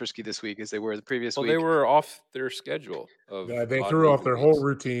not as frisky this week as they were the previous Well, week. they were off their schedule of They odd threw off moving their weeks. whole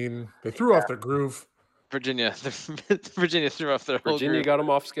routine. They threw off their groove. Virginia threw off their whole Virginia group. got them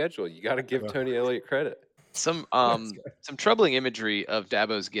off schedule. You got to give Tony Elliott credit. Some troubling imagery of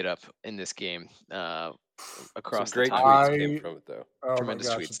Dabo's get up in this game across Some great the time. tweets came from it though. Oh Tremendous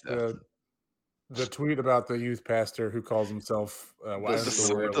my gosh, tweets though. the tweet about the youth pastor who calls himself The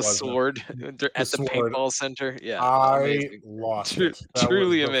sword The at the sword. paintball center. Yeah, I amazing. lost it. That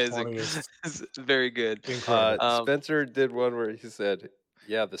Truly was the amazing. funniest. It's very good. Incredible. Spencer did one where he said,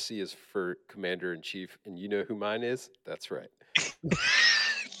 "Yeah, the C is for commander in chief, and you know who mine is? That's right."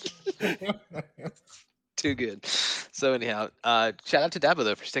 Too good. So anyhow, shout out to Dabo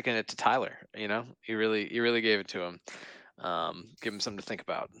though for sticking it to Tyler. He really gave it to him. Give him something to think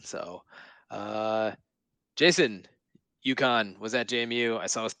about. So, Jason, UConn was at JMU. I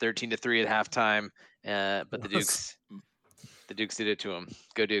saw it was 13-3 at halftime. But the Dukes did it to him.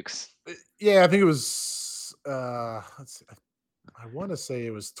 Go Dukes. Yeah, I think it was. Let's see, I want to say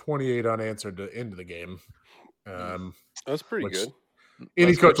it was 28 unanswered to end the game. um, That's pretty which good.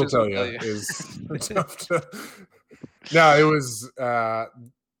 any Most coach will coaches will tell you tell you. is tough to. No, it was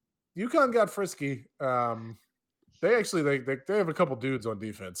UConn got frisky. They actually they have a couple dudes on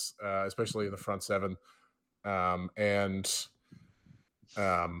defense, especially in the front seven, and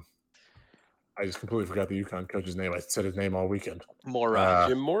I just completely forgot the UConn coach's name. I said his name all weekend. Mora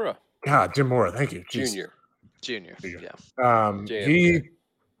Jim Mora God, Jim Mora. Thank you, Jeez. Jr. Jr. There you Yeah. go. JMJ.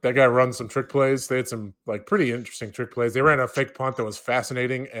 That guy runs some trick plays. They had some like pretty interesting trick plays. They ran a fake punt that was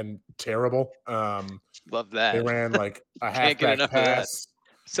fascinating and terrible. Love They that. ran like a Can't get halfback enough of that. pass.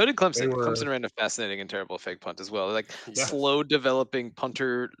 So did They Clemson. Clemson were ran a fascinating and terrible fake punt as well. Like yeah, slow developing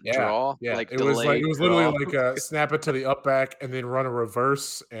punter draw, yeah. like It delayed was literally draw. like a snap it to the up back and then run a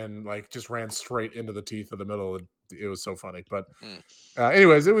reverse and like just ran straight into the teeth of the middle. It was so funny. But Mm.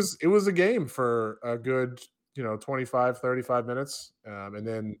 anyways, it was a game for a good 25, 35 minutes, and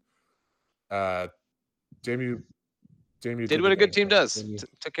then JMU Did did what the a good dang team thing. does. JMU,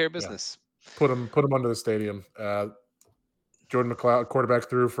 Took care of yeah, business. put them under the stadium. Jordan McLeod, quarterback,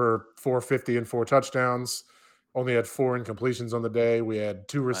 threw for 450 and 4 touchdowns. Only had 4 incompletions on the day. We had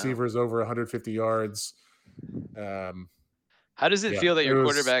 2 Wow. receivers over 150 yards. How does it Yeah, feel that it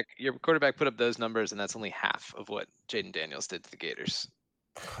was. your quarterback put up those numbers and that's only half of what Jaden Daniels did to the Gators?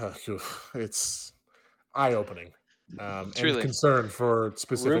 It's eye-opening, and Truly. concern for Room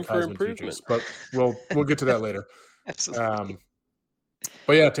specific for Heisman improvement. futures. But we'll get to that later. Absolutely.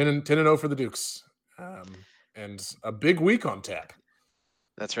 But yeah, 10-0 for the Dukes, and a big week on tap.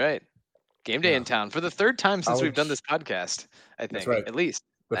 That's right. Game day Yeah. in town for the third time since we've done College. this podcast, I That's think, right. at least.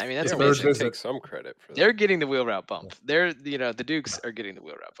 I mean, that's The Yeah, we third amazing. should visit. take some credit for They're that. getting the wheel route bump. They're, the Dukes are getting the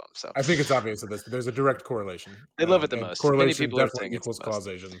wheel route bump. So I think it's obvious that there's a direct correlation. they love it the And most. Many correlation people are definitely saying it's equals the most.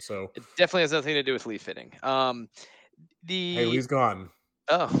 causation. So It definitely has nothing to do with Lee Fitting. hey, Lee's gone.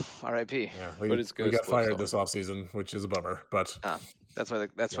 Oh, R.I.P. Yeah, But his Lee got ghost lives fired on. this offseason, which is a bummer. But That's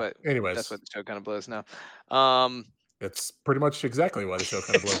why anyways, that's why the show kind of blows now. it's pretty much exactly why the show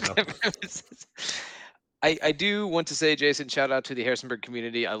kind of blows now. I do want to say, Jason, shout out to the Harrisonburg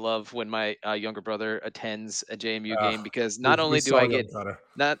community. I love when my younger brother attends a JMU game because not We only do saw I young get Connor.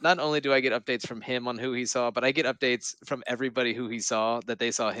 not only do I get updates from him on who he saw, but I get updates from everybody who he saw that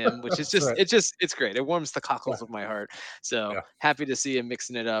they saw him, which is That's right. it's great. It warms the cockles of my heart. So Yeah. happy to see him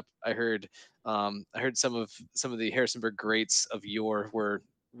mixing it up. I heard some of the Harrisonburg greats of yore were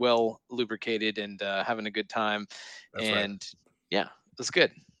well lubricated and having a good time. That's right. And yeah, it was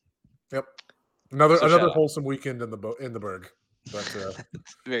good. Yep. So Another shout out. wholesome weekend in the Berg. But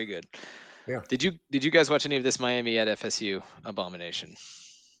Very good. yeah. Did you guys watch any of this Miami at FSU abomination?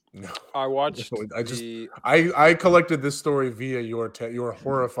 No. I watched I collected this story via your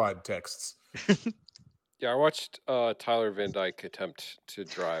horrified texts. I watched Tyler Van Dyke attempt to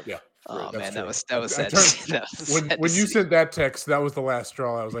drive. Yeah. Oh That's man, true. that was sad. When you sent that text, that was the last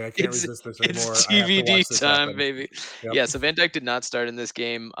straw. I was like, I can't resist this anymore. It's I have to TVD watch this time, happen. baby. Yep. Yeah, so Van Dyke did not start in this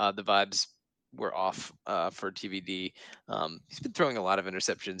game. The vibes were off for TVD. He's been throwing a lot of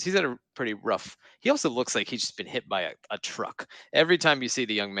interceptions. He's had a pretty rough. He also looks like he's just been hit by a truck. Every time you see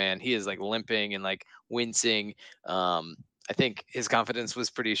the young man, he is like limping and like wincing. I think his confidence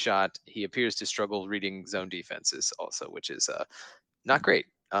was pretty shot. He appears to struggle reading zone defenses also, which is not great.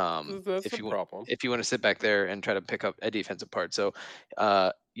 That's If a you problem. if you want to sit back there and try to pick up a defensive part. So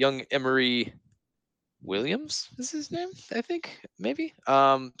young Emory Williams is his name, I think, maybe.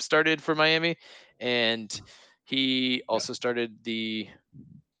 Started for Miami, and he also started the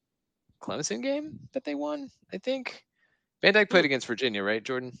Clemson game that they won, I think. Van Dyke played against Virginia, right,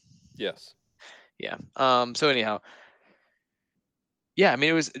 Jordan? Yes. Yeah. So anyhow, yeah, I mean,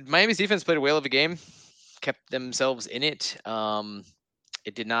 it was Miami's defense played a whale of a game, kept themselves in it.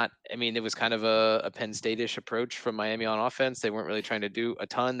 It did not. I mean, it was kind of a Penn State-ish approach from Miami on offense. They weren't really trying to do a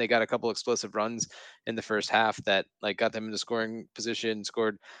ton. They got a couple explosive runs in the first half that like got them into scoring position.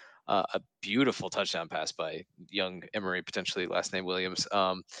 Scored a beautiful touchdown pass by young Emory, potentially last name Williams,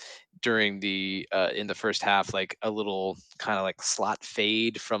 during the in the first half. Like a little kind of like slot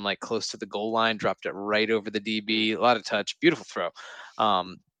fade from like close to the goal line, dropped it right over the DB. A lot of touch, beautiful throw.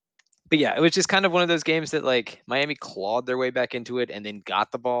 But yeah, it was just kind of one of those games that like Miami clawed their way back into it and then got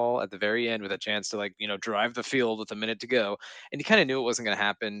the ball at the very end with a chance to like, drive the field with a minute to go. And you kind of knew it wasn't going to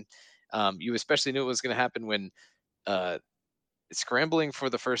happen. You especially knew it was going to happen when uh, scrambling for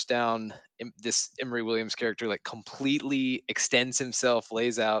the first down, this Emory Williams character like completely extends himself,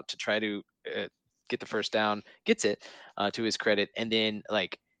 lays out to try to get the first down, gets it to his credit. And then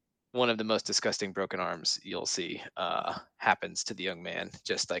like, one of the most disgusting broken arms you'll see happens to the young man.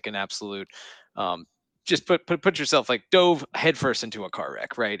 Just like an absolute just put yourself like dove headfirst into a car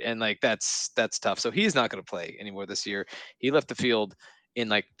wreck, right? And like that's tough. So he's not going to play anymore this year. He left the field in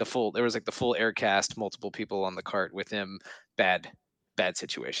like the full. There was like the full air cast, multiple people on the cart with him. Bad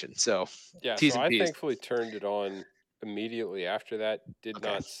situation. So Yeah, T's so and I P's. thankfully turned it on immediately after that. Did Okay,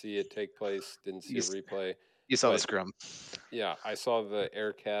 not see it take place, didn't see you a s- replay. you saw the But scrum. yeah, I saw the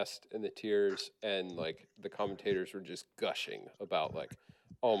air cast and the tears, and like the commentators were just gushing about like,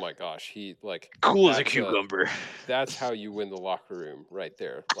 oh my gosh, he like Cool as a that's a cucumber. that's how you win the locker room right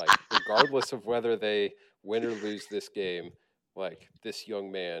there. Like regardless of whether they win or lose this game, like this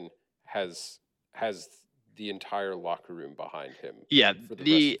young man has has the entire locker room behind him Yeah, for the rest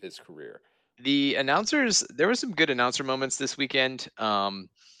the of his career. the announcers. There were some good announcer moments this weekend.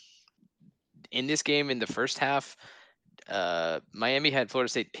 In this game in the first half, Miami had Florida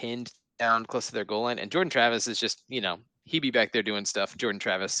State pinned down close to their goal line, and Jordan Travis is just, he be back there doing stuff. Jordan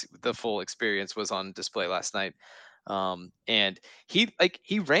Travis, the full experience was on display last night. And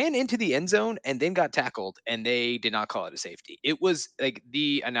he ran into the end zone and then got tackled, and they did not call it a safety. It was like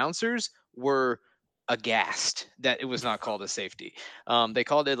the announcers were aghast that it was not called a safety. They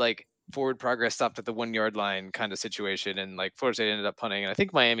called it like forward progress stopped at the 1 yard line kind of situation, and like Florida State ended up punting, and I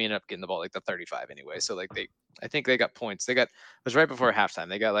think Miami ended up getting the ball like the 35 anyway. So like I think they got points. It was right before halftime.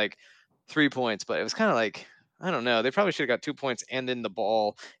 They got like 3 points, but it was kind of like, I don't know. They probably should have got 2 points and then the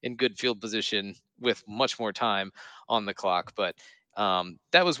ball in good field position with much more time on the clock. But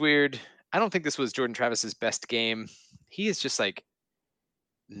that was weird. I don't think this was Jordan Travis's best game. He is just like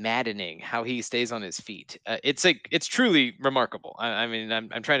maddening how he stays on his feet. It's like it's truly remarkable. I mean, I'm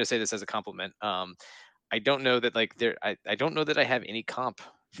trying to say this as a compliment. I don't know that like I don't know that I have any comp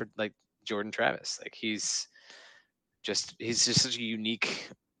for like Jordan Travis. Like he's just such a unique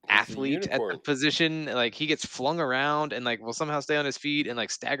He's a athlete at the unicorn. position. Like he gets flung around and like will somehow stay on his feet and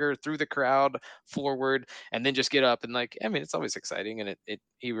like stagger through the crowd forward and then just get up, and like, I mean, it's always exciting, and it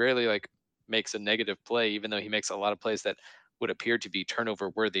he rarely like makes a negative play, even though he makes a lot of plays that would appear to be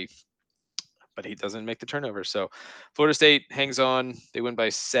turnover worthy, but he doesn't make the turnover. So Florida State hangs on. They win by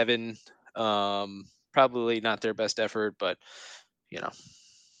 7. Probably not their best effort, but you know,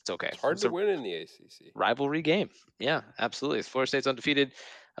 it's okay. It's hard It's to a win in the ACC. rivalry game. Yeah, absolutely. Florida State's undefeated.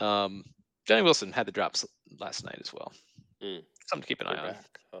 Um, Johnny Wilson had the drops last night as well. Mm, Something to keep an we're eye on.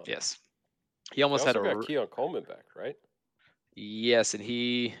 back. Huh? Yes, he They almost had also got Keon Coleman back, right? yes, and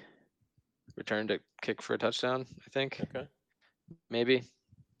he returned a kick for a touchdown. I think Okay. maybe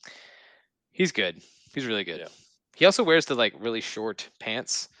he's good. He's really good. Yeah. He also wears the like really short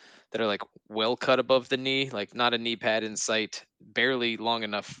pants that are like well cut above the knee, like not a knee pad in sight, barely long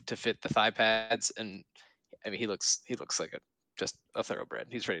enough to fit the thigh pads. And I mean, he looks like a just a thoroughbred.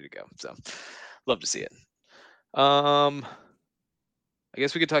 He's ready to go. So love to see it. Um, I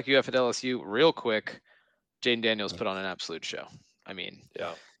guess we could talk UF at LSU real quick. Jaden Daniels put on an absolute show. I mean,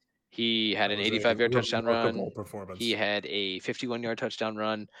 Yeah. he had That an was a 85-yard touchdown run. remarkable performance. He had a 51-yard touchdown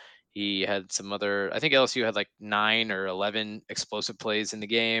run. He had some other, I think LSU had like 9 or 11 explosive plays in the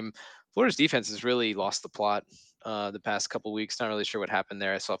game. Florida's defense has really lost the plot the past couple weeks. Not really sure what happened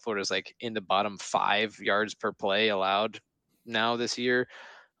there. I saw Florida's like in the bottom 5 yards per play allowed now this year,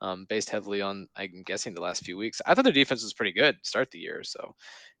 based heavily on, I'm guessing, the last few weeks. I thought their defense was pretty good to start the year. So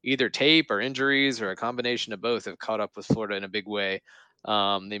either tape or injuries or a combination of both have caught up with Florida in a big way.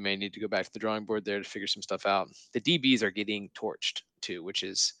 They may need to go back to the drawing board there to figure some stuff out. The DBs are getting torched too, which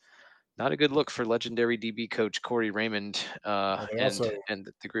is not a good look for legendary DB coach Corey Raymond They and also,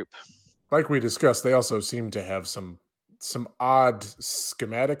 the group. like we discussed, they also seem to have some odd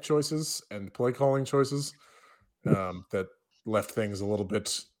schematic choices and play calling choices that left things a little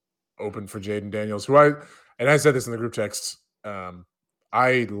bit open for Jaden Daniels, I said this in the group text.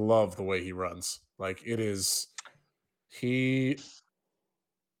 I love the way he runs. Like he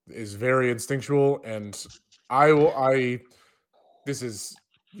is very instinctual, and I this is,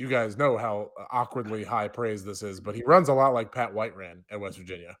 you guys know how awkwardly high praise this is, but he runs a lot like Pat White ran at West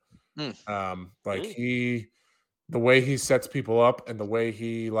Virginia. Hmm. Like Mm. the way he sets people up and the way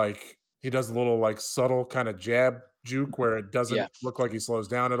he does a little like subtle kind of jab juke where it doesn't Yeah. look like he slows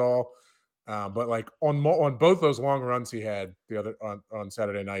down at all. But like on both those long runs he had the other on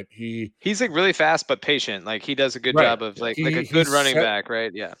Saturday night, He's like really fast but patient. Like he does a good right job of Yeah. like a he good running set back,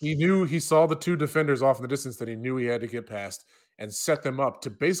 right? Yeah. he saw the two defenders off in the distance that he knew he had to get past and set them up to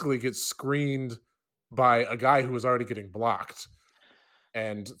basically get screened by a guy who was already getting blocked.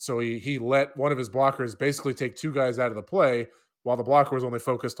 And so he let one of his blockers basically take two guys out of the play while the blocker was only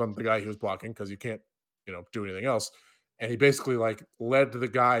focused on the guy he was blocking because you can't, do anything else. And he basically like led the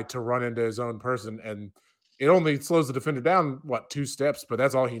guy to run into his own person, and it only slows the defender down 2 steps, but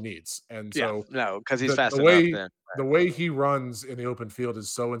that's all he needs. And Yeah, so no, because he's the fast the enough. way Then the way he runs in the open field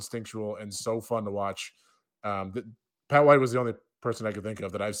is so instinctual and so fun to watch. That Pat White was the only person I could think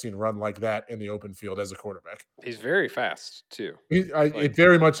of that I've seen run like that in the open field as a quarterback. He's very fast too. It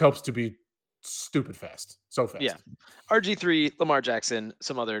very much helps to be stupid fast, so fast. yeah, RG3, Lamar Jackson,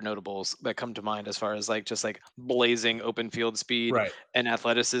 some other notables that come to mind as far as like just like blazing open field speed Right. and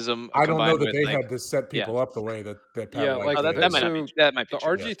athleticism I don't know combined that with they like had to set yeah. people up the way that Pat Yeah, White like Oh, did. that might not be so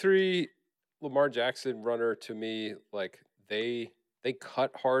the true. RG3 Lamar Jackson runner to me, like they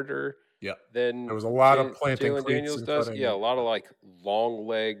cut harder Yeah. than There was a lot of planting Jalen cleats Daniels and does. cutting. Yeah, a lot of like long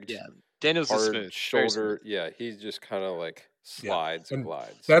legged, Yeah, Daniels is hard smooth, very smooth. shoulder. Yeah, he just kind of like Yeah. slides and And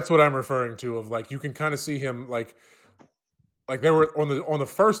glides. that's what I'm referring to of like you can kind of see him like they were on the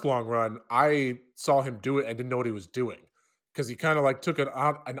first long run, I saw him do it and didn't know what he was doing because he kind of like took an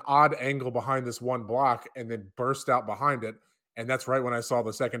odd angle behind this one block and then burst out behind it. And that's right when I saw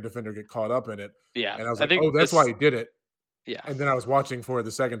the second defender get caught up in it. Yeah, And I was I like, think oh, that's why he did it. yeah. And then I was watching for it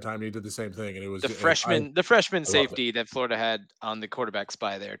the second time and he did the same thing. And it was The freshman I loved it. safety that Florida had on the quarterback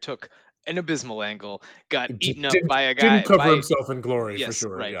spy there took an abysmal angle, got It eaten up didn't, by a didn't guy cover by himself in glory for yes,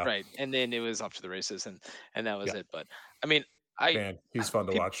 sure. right, Yeah. right, and then it was off to the races, and that was Yeah. it. But I mean, I Man, he's fun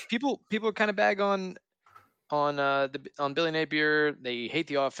to watch. people kind of bag on Billy Napier. They hate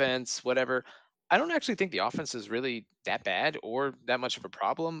the offense, whatever. I don't actually think the offense is really that bad or that much of a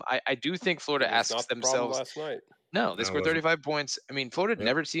problem. I do think It Florida was asks not the problem themselves. last night. No, they No, it scored wasn't. 35 points. I mean, Florida Yep.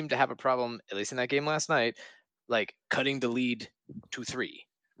 never seemed to have a problem, at least in that game last night, like cutting the lead to 3,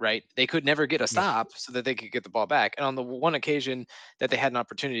 right? They could never get a stop so that they could get the ball back. And on the one occasion that they had an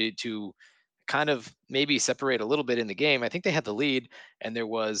opportunity to kind of maybe separate a little bit in the game, I think they had the lead and there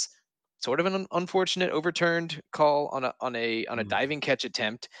was sort of an unfortunate overturned call on a diving catch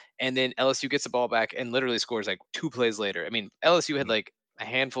attempt, and then LSU gets the ball back and literally scores like 2 plays later. I mean, LSU had like a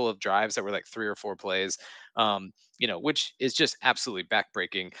handful of drives that were like 3 or 4 plays, which is just absolutely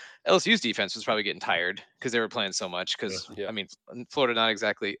backbreaking. LSU's defense was probably getting tired because they were playing so much. Because Yeah. I mean, Florida not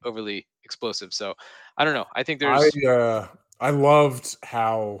exactly overly explosive, so I don't know. I think I there's I loved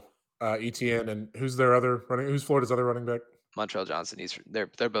how ETN and who's Florida's other running back? Montreal Johnson. They're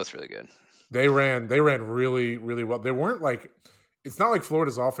both really good. They ran really, really well. They weren't like it's not like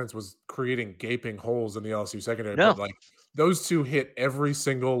Florida's offense was creating gaping holes in the LSU secondary, No. but like those two hit every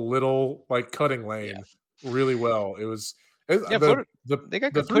single little like cutting lane really well. It was Yeah, Florida, they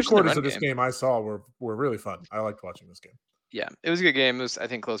got the good three push in the quarters run of this game. game I saw were really fun. I liked watching this game. Yeah, it was a good game. It was, I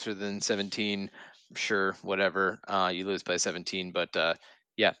think, closer than 17. Sure, whatever. You lose by 17, but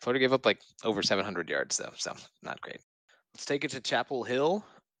yeah, Florida gave up like over 700 yards though, so not great. Let's take it to Chapel Hill,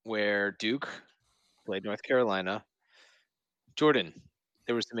 where Duke played North Carolina. Jordan,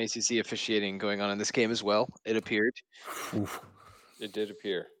 there was some ACC officiating going on in this game as well. It appeared. Oof. It did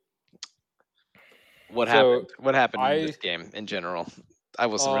appear. What So, happened? What happened in this game in general? I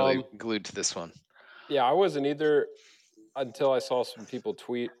wasn't really glued to this one. Yeah, I wasn't either until I saw some people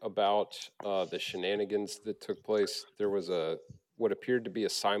tweet about the shenanigans that took place. There was what appeared to be a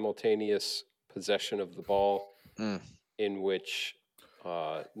simultaneous possession of the ball in which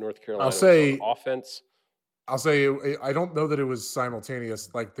North Carolina was on offense. I'll say I don't know that it was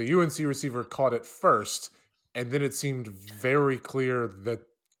simultaneous. Like the UNC receiver caught it first, and then it seemed very clear that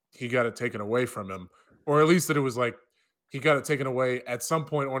he got it taken away from him, or at least that it was like he got it taken away at some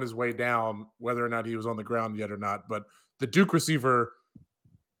point on his way down, whether or not he was on the ground yet or not. But the Duke receiver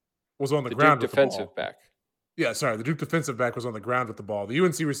was on the ground Duke with the defensive ball. back. Yeah, sorry. The Duke defensive back was on the ground with the ball. The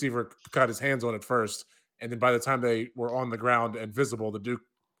UNC receiver got his hands on it first, and then by the time they were on the ground and visible, the Duke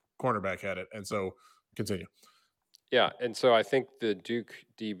cornerback had it. And so continue. Yeah, and so I think the Duke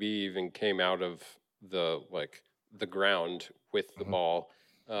DB even came out of the ground with the ball,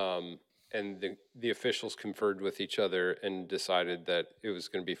 and the officials conferred with each other and decided that it was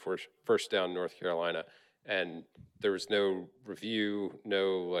going to be first down North Carolina, and there was no review,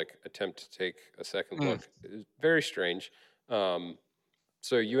 no attempt to take a second look. It was very strange.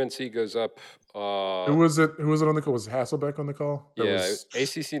 So UNC goes up. Who was it? Who was it on the call? Was Hasselbeck on the call?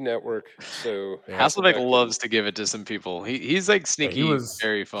 ACC Network. So Hasselbeck loves to give it to some people. He's like sneaky,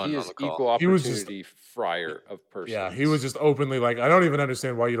 very fun. He on is the call. equal opportunity friar of persons. Yeah, he was just openly like, I don't even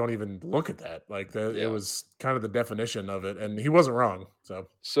understand why you don't even look at that. Like it was kind of the definition of it, and he wasn't wrong.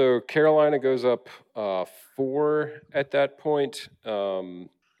 So Carolina goes up 4 at that point.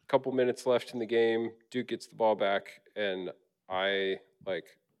 Couple minutes left in the game. Duke gets the ball back, and I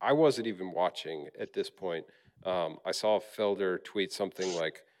wasn't even watching at this point. I saw Felder tweet something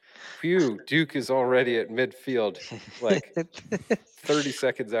like, Phew, Duke is already at midfield. Like 30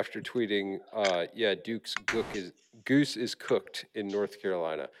 seconds after tweeting, yeah, Duke's goose is cooked in North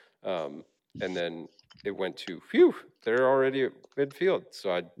Carolina. And then it went to, phew, they're already at midfield.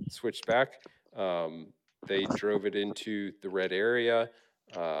 So I switched back. They drove it into the red area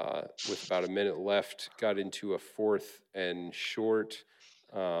with about a minute left, got into a 4th and short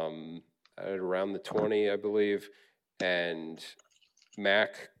at around the 20, I believe. And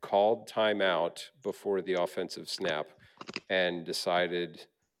Mac called timeout before the offensive snap and decided.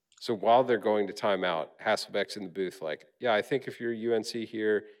 So while they're going to timeout, Hasselbeck's in the booth like, yeah, I think if you're UNC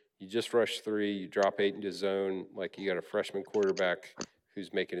here, you just rush 3, you drop 8 into zone, like you got a freshman quarterback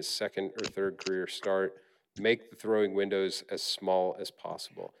who's making his 2nd or 3rd career start, make the throwing windows as small as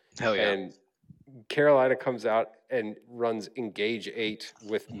possible. Hell yeah. And Carolina comes out and runs engage 8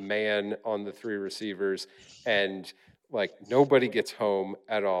 with man on the 3 receivers, and like nobody gets home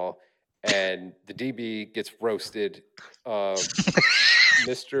at all, and the DB gets roasted.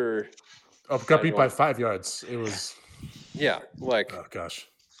 Mr. Got beat by 5 yards. It was like oh gosh,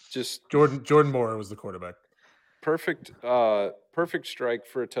 just Jordan Moore was the quarterback. Perfect strike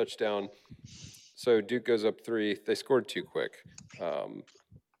for a touchdown. So Duke goes up 3. They scored too quick.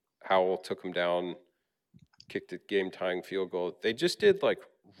 Howell took them down, kicked a game-tying field goal. They just did like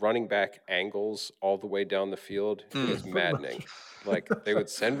running back angles all the way down the field. It was maddening. Like they would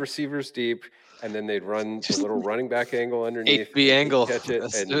send receivers deep, and then they'd run a little running back angle underneath. 8B angle. Catch it,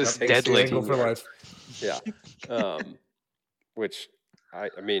 It was take deadly. Angle for life. Yeah. Which I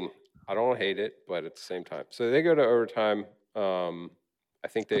mean, I don't hate it, but at the same time. So they go to overtime. I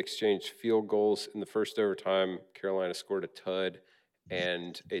think they exchanged field goals in the first overtime. Carolina scored a tud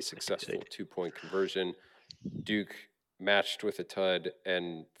and a successful 2-point conversion. Duke matched with a tud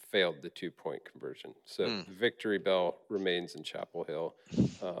and failed the 2-point conversion. So the victory bell remains in Chapel Hill.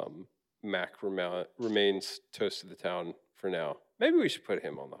 Mac remains toast of the town for now. Maybe we should put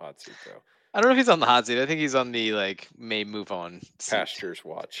him on the hot seat, though. I don't know if he's on the hot seat. I think he's on the may move on seat. Pastures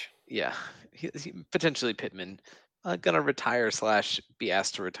watch. Yeah, he potentially Pittman gonna retire / be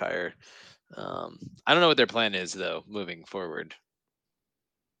asked to retire. I don't know what their plan is though moving forward.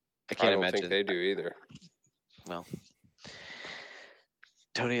 I can't don't imagine. think they do either. Well,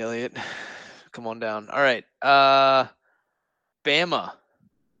 Tony Elliott, come on down. All right, Bama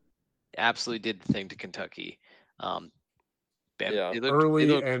absolutely did the thing to Kentucky. Bama,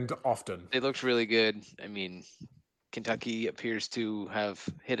 early and often. They looked really good. I mean, Kentucky appears to have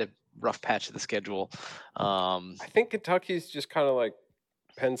hit a rough patch of the schedule. I think Kentucky's just kind of like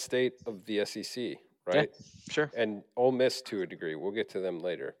Penn State of the SEC, right? Yeah, sure. And Ole Miss to a degree. We'll get to them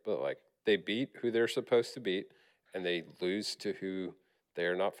later. But like they beat who they're supposed to beat, and they lose to who they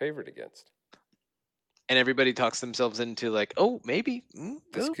are not favored against. And everybody talks themselves into like, oh, maybe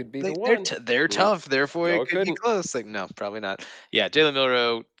this could be the one. They're tough, therefore No, it could be close. Like, no, probably not. Yeah, Jalen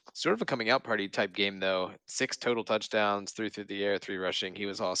Milroe, sort of a coming out party type game though. 6 total touchdowns, 3 through the air, 3 rushing. He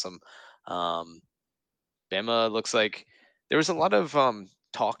was awesome. Bama looks like there was a lot of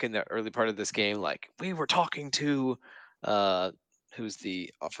talk in the early part of this game. Like we were talking to who's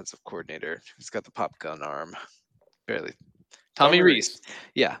the offensive coordinator? Who's got the pop gun arm? Barely. Tommy Rees.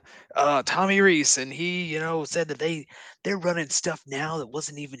 Yeah. Tommy Rees. And he, said that they're running stuff now that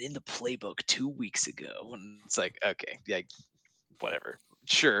wasn't even in the playbook 2 weeks ago. And it's like, okay, yeah, whatever.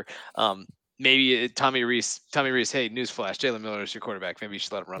 Sure. Maybe Tommy Rees, hey, newsflash, Jalen Miller is your quarterback. Maybe you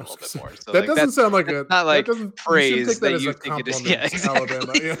should let him run a little bit more. So that doesn't sound like a not like praise that you think it is. Yeah, exactly.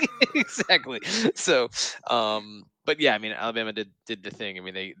 Alabama. Yeah. Exactly. So, but yeah, I mean, Alabama did the thing. I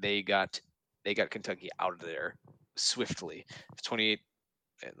mean, they got Kentucky out of there swiftly. 28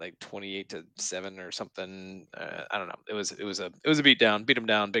 to 7 or something. I don't know. It was a beat down, beat them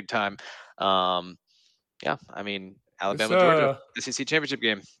down big time. Yeah, I mean, Alabama Georgia SEC championship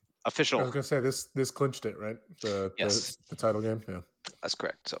game official. I was gonna say this clinched it, right? The title game. Yeah, that's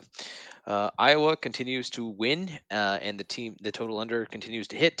correct. So Iowa continues to win, and the total under continues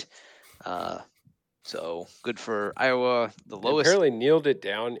to hit. So good for Iowa. The lowest. Apparently kneeled it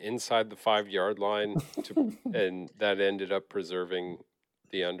down inside the 5-yard line, and that ended up preserving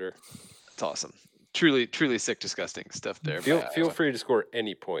the under. That's awesome. Truly sick, disgusting stuff there. Feel free to score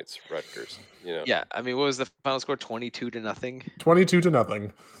any points, Rutgers. Yeah, I mean, what was the final score? 22-0.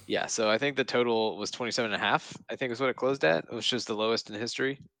 22-0. Yeah, so I think the total was 27.5. I think is what it closed at, which is the lowest in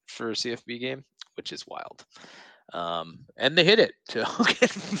history for a CFB game, which is wild. And they hit it. So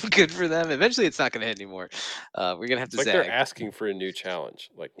good for them. Eventually, it's not going to hit anymore. We're gonna have to. It's like they're asking for a new challenge.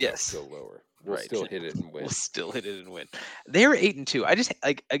 Like, yes, go lower. We'll still hit it and win. We'll still hit it and win. They're 8-2. I just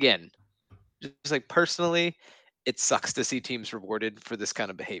again, just like personally, it sucks to see teams rewarded for this kind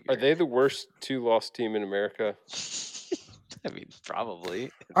of Are behavior. they the worst 2-loss team in America? I mean,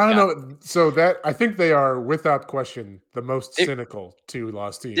 probably. I don't Got- know. So that I think they are without question the most It- cynical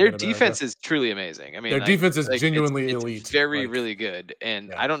 2-loss team Their in America. defense is truly amazing. I mean, Their like, defense is genuinely it's elite. very, Like, really good. And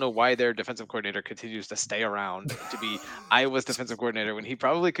yeah. I don't know why their defensive coordinator continues to stay around to be Iowa's defensive coordinator when he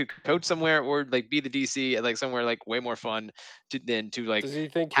probably could coach somewhere or like be the DC at like somewhere like way more fun than to like Does he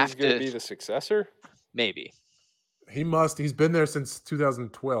think have he's going to to be the successor? maybe. He must. He's been there since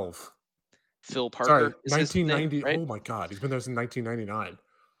 2012. Phil Sorry, Parker is his name, 1990. right? Oh my God, he's been there since 1999.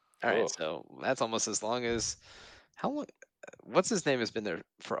 All right, Ugh. so that's almost as long as how long? What's his name has been there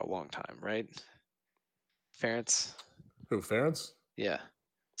for a long time, right? Ferentz, Who, Ferentz? yeah.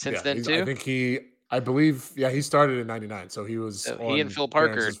 Since Yeah, then I too. think I believe, yeah, he started in '99, so he was So on he and Phil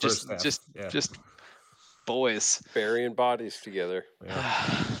Parker Ferentz's first staff. just boys. Burying bodies together.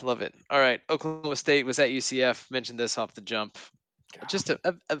 Yeah. Love it. All right, Oklahoma State was at UCF. Mentioned this off the jump. Just a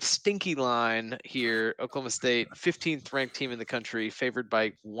stinky line here. Oklahoma State, 15th ranked team in the country, favored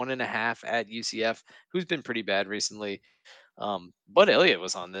by 1.5 at UCF, who's been pretty bad recently. Bud Elliott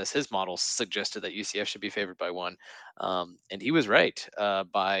was on this. His model suggested that UCF should be favored by 1, and he was right.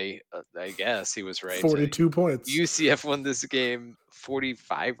 I guess he was right. 42 points. UCF won this game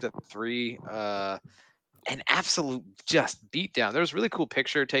 45-3. An absolute just beatdown. There was a really cool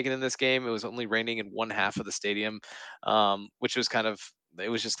picture taken in this game. It was only raining in one half of the stadium, which was it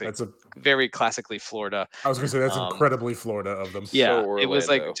was just like That's very classically Florida. I was gonna say that's incredibly Florida of them. Yeah, So it was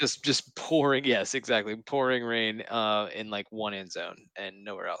like Orlando. just pouring. Yes, exactly, pouring rain in like one end zone and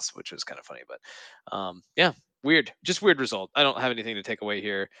nowhere else, which was kind of funny. But yeah, weird, just weird result. I don't have anything to take away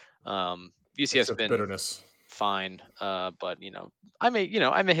here. UCF's Except been bitterness. fine, but I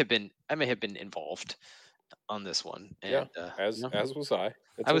may have been involved on this one. And As was I.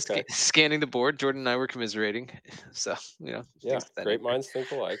 It's I was okay. scanning the board. Jordan and I were commiserating. So, Yeah, things of that great nature. minds think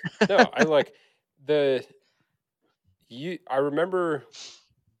alike. No, I like I remember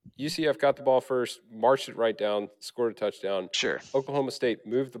UCF got the ball first, marched it right down, scored a touchdown. Sure. Oklahoma State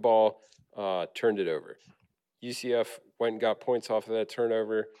moved the ball, turned it over. UCF went and got points off of that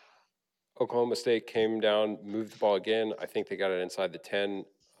turnover. Oklahoma State came down, moved the ball again. I think they got it inside the 10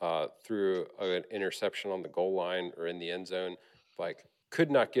 through an interception on the goal line or in the end zone. Like,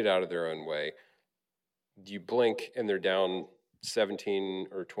 could not get out of their own way. You blink and they're down 17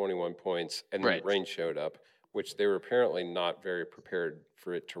 or 21 points, and then Right. the rain showed up, which they were apparently not very prepared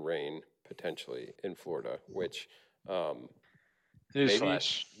for it to rain potentially in Florida, which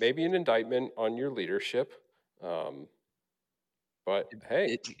Newsflash. maybe an indictment on your leadership. But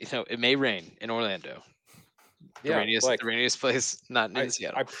hey, It may rain in Orlando. The rainiest place, not in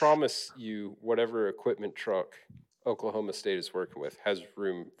Seattle. I promise you, whatever equipment truck Oklahoma State is working with has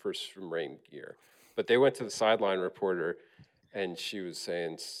room for some rain gear. But they went to the sideline reporter, and she was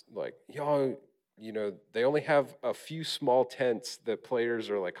saying, like, y'all, they only have a few small tents that players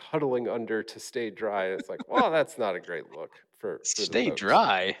are like huddling under to stay dry. It's like, well, that's not a great look for Stay the folks.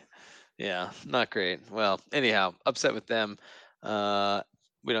 dry. Yeah, not great. Well, anyhow, upset with them.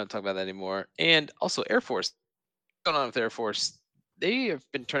 We don't talk about that anymore. And also Air Force. What's going on with Air Force? They have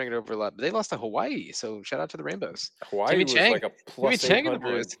been turning it over a lot, but they lost to Hawaii. So shout out to the Rainbows. Hawaii Timmy was Chang. like a Timmy plus Chang and the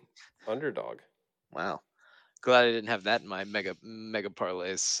 800 boys. underdog. Wow. Glad I didn't have that in my mega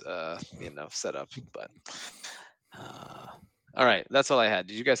parlays, set up. But all right, that's all I had.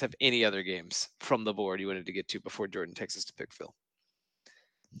 Did you guys have any other games from the board you wanted to get to before Jordan takes us to pick Phil?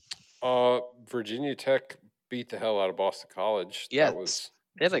 Virginia Tech beat the hell out of Boston College. Yeah, That they had was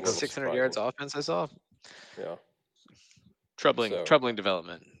a like little 600 yards surprising. offense. I saw. Yeah. Troubling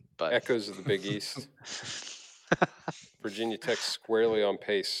development. But Echoes of the Big East. Virginia Tech squarely on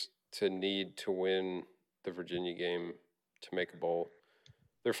pace to need to win the Virginia game to make a bowl.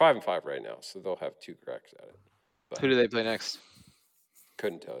 They're 5-5 right now, so they'll have 2 cracks at it. But who do they play next?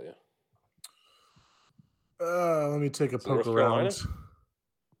 couldn't tell you. Let me take a poke North Carolina? around.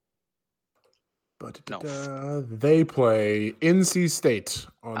 But they play NC State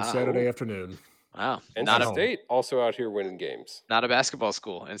on Saturday afternoon. Wow. NC State also out here winning games. Not a basketball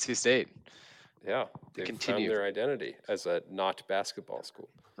school, NC State. Yeah, they've found their identity as a not basketball school.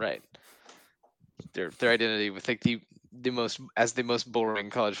 Right. Their identity with like the most boring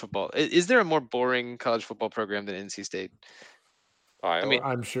college football. Is there a more boring college football program than NC State? Iowa. I mean,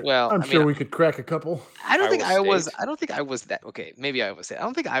 I'm sure. Well, I'm sure we could crack a couple. I don't think I was. State? I don't think I was that. Okay, maybe I was. I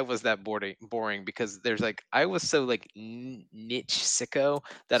don't think I was that boring because there's like I was so like niche sicko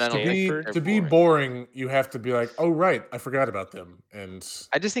that I don't think Stanford? To be boring, you have to be like, oh right, I forgot about them. And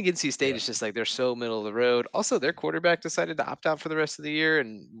I just think NC State is just like they're so middle of the road. Also, their quarterback decided to opt out for the rest of the year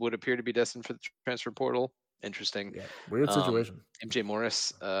and would appear to be destined for the transfer portal. Interesting. Yeah, weird situation. MJ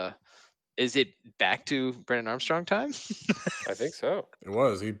Morris. Is it back to Brandon Armstrong time? I think so. It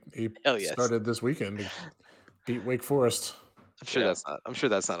was. He Hell yes. started this weekend to beat Wake Forest. I'm sure Yeah. that's not. I'm sure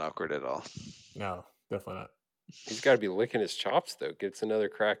that's not awkward at all. No, definitely not. He's got to be licking his chops, though. Gets another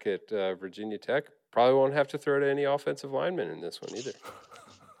crack at Virginia Tech. Probably won't have to throw to any offensive linemen in this one either.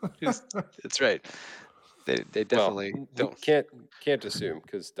 That's right. They definitely we don't. can't assume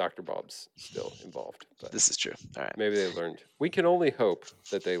because Dr. Bob's still involved. But This is true. All right. maybe they learned. We can only hope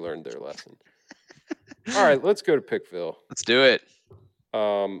that they learned their lesson. All right, let's go to Pickville. Let's do it.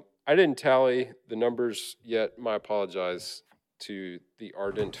 I didn't tally the numbers yet. My apologize to the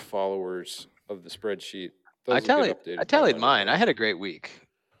ardent followers of the spreadsheet. I Those will get tallied. updated I by tallied Monday mine. I morning. had a great week.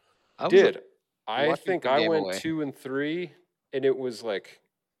 I was Did. I watching think one I game went away. 2-3, and it was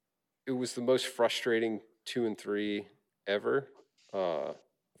the most frustrating 2-3 ever. For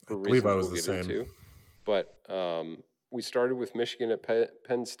believe I reasons was we'll the get same. into. But we started with Michigan at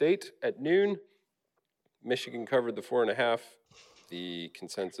Penn State at noon. Michigan covered the 4.5. The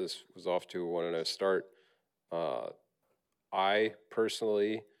consensus was off to a 1-0 start. I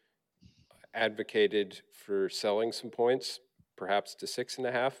personally advocated for selling some points, perhaps to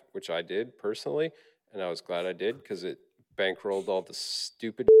 6.5, which I did personally, and I was glad I did because it bankrolled all the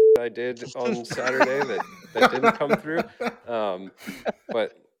stupid I did on Saturday that didn't come through.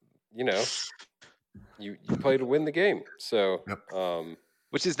 But you play to win the game, so Yep.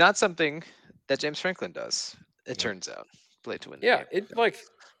 Which is not something that James Franklin does. It turns out, play to win the yeah, game.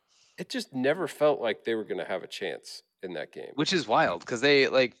 it just never felt like they were going to have a chance in that game. Which is wild because they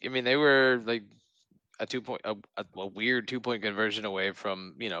they were like a 2-point, a weird 2-point conversion away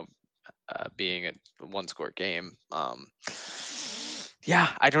from being a 1-score game. Yeah,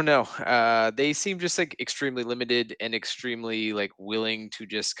 I don't know. They seem just like extremely limited and extremely like willing to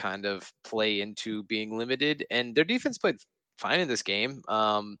just kind of play into being limited. And their defense played fine in this game.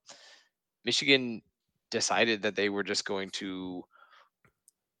 Michigan decided that they were just going to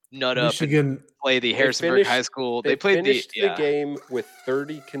nut up and Michigan play the They Harrisonburg High School. They played finished the yeah. game with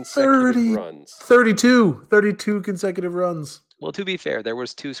 30 consecutive 30, runs. 32 consecutive runs. Well, to be fair, there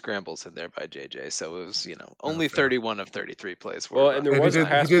was 2 scrambles in there by JJ, so it was only fair. 31 of 33 plays were. Well, and there And was he a did-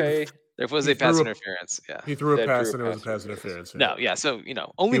 pass he did- pay. There was he a pass threw a- interference. Yeah. He threw a That pass drew and a it was a pass pass interference. No, yeah. So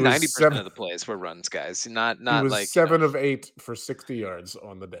only He was 90% seven- of the plays were runs, guys. Not He was like 7 of 8 for 60 yards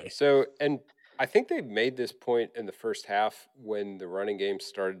on the day. So, and I think they made this point in the first half when the running game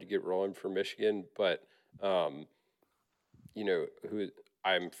started to get rolling for Michigan, but who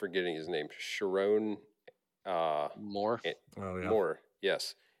I'm forgetting his name, Sharon more. Oh yeah. Moore.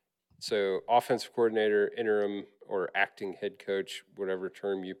 Yes. So, offensive coordinator, interim, or acting head coach, whatever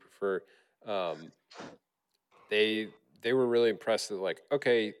term you prefer. They were really impressed that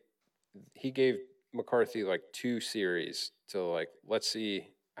okay, he gave McCarthy 2 series to let's see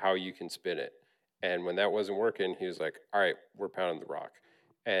how you can spin it. And when that wasn't working, he was like, all right, we're pounding the rock.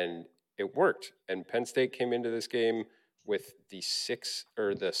 And it worked. And Penn State came into this game with the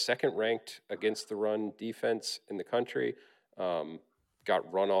second ranked against the run defense in the country.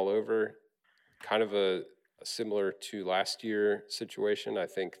 Got run all over. Kind of a similar to last year situation. I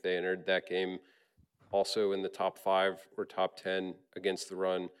think they entered that game also in the top 5 or top 10 against the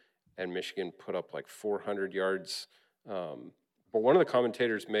run, and Michigan put up 400 yards. But one of the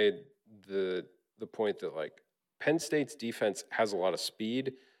commentators made the point that Penn State's defense has a lot of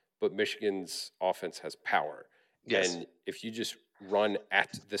speed, but Michigan's offense has power. Yes. And if you just run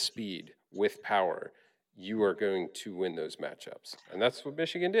at the speed with power, you are going to win those matchups. And that's what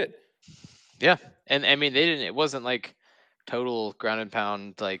Michigan did. Yeah. And I mean, they didn't. It wasn't like total ground and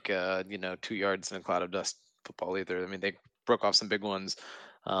pound 2 yards in a cloud of dust football either. I mean, they broke off some big ones.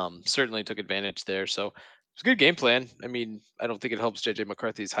 Certainly took advantage there. So it's a good game plan. I mean, I don't think it helps JJ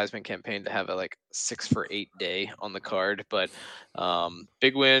McCarthy's Heisman campaign to have a 6 for 8 day on the card, but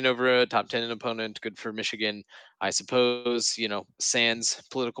big win over a top 10 opponent. Good for Michigan, I suppose. Sans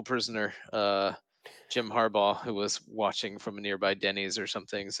political prisoner, Jim Harbaugh, who was watching from a nearby Denny's or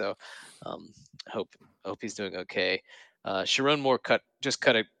something. So hope he's doing okay. Sharon Moore cut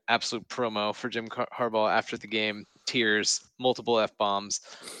an absolute promo for Jim Harbaugh after the game. Tears, multiple F bombs,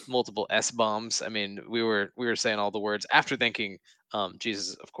 multiple S bombs. I mean, we were saying all the words after thanking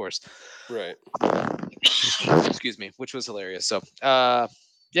Jesus, of course. Right. Excuse me, which was hilarious. So, yeah,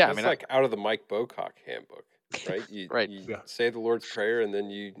 That's I mean, out of the Mike Bocock handbook, right? You say the Lord's Prayer and then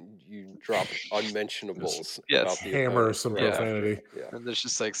you drop unmentionables about the hammer opponent some right after. profanity. Yeah. and there's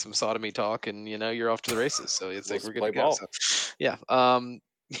just some sodomy talk, and you're off to the races. So it's Let's we're good play to go. ball. So, yeah.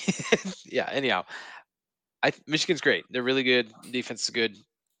 Yeah. Anyhow, Michigan's great. They're really good. Defense is good,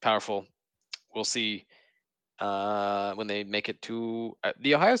 powerful. We'll see when they make it to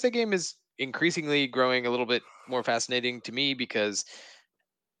the Ohio State game is increasingly growing a little bit more fascinating to me because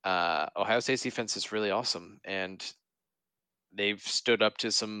Ohio State's defense is really awesome, and they've stood up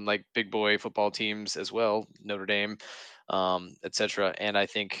to some like big boy football teams as well, Notre Dame, etc. And I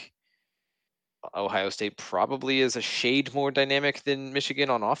think Ohio State probably is a shade more dynamic than Michigan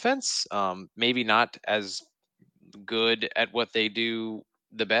on offense. Maybe not as good at what they do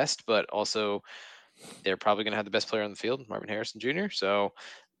the best, but also they're probably going to have the best player on the field, Marvin Harrison Jr. So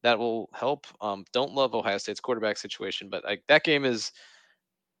that will help. Don't love Ohio State's quarterback situation, but like that game is.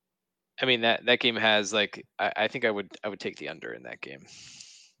 I mean that game has like I think I would take the under in that game.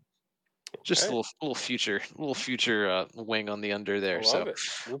 Just a Okay. little future wing on the under I there. So, love it.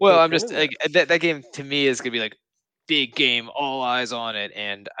 We'll put well, a I'm pin just in like that. that game to me is gonna be like big game, all eyes on it,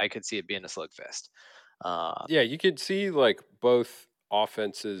 and I could see it being a slugfest. Uh, Yeah, you could see like both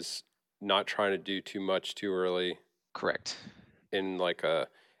offenses not trying to do too much too early correct. in like a,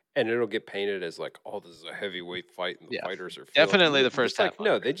 and it'll get painted as like, oh, this is a heavyweight fight and the Yeah, fighters are feeling. definitely the first It's half like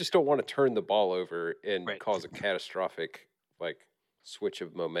no, under. they just don't want to turn the ball over and Right. cause a catastrophic like switch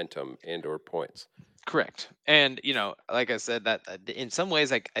of momentum and or points. Correct. And like I said, that in some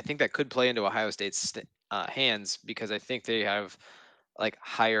ways, like I think that could play into Ohio State's hands because I think they have like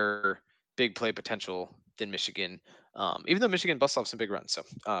higher big play potential than Michigan. Even though Michigan busts off some big runs. So,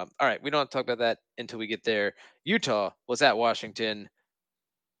 all right, we don't have to talk about that until we get there. Utah was at Washington.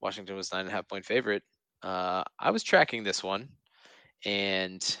 Washington was 9.5 point favorite. I was tracking this one,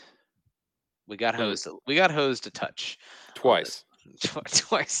 and we got Hmm. hosed. We got hosed a touch on this. Twice.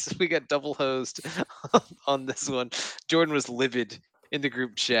 Twice we got double hosed on this one. Jordan was livid in the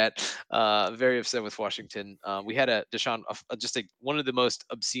group chat, very upset with Washington. We had a Deshaun, just like one of the most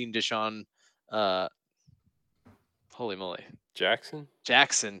obscene Deshaun. Uh, Holy moly, Jackson?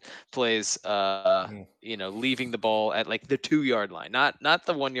 Jackson plays. Mm. Leaving the ball at like the 2 yard line, not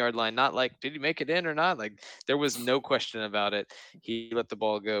the 1 yard line. Not like did he make it in or not. Like there was no question about it. He let the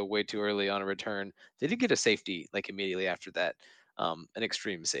ball go way too early on a return. They did get a safety like immediately after that. An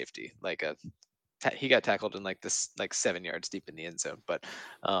extreme safety, like he got tackled in like this like 7 yards deep in the end zone. But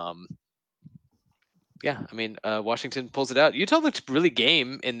um, yeah, I mean Washington pulls it out. Utah looked really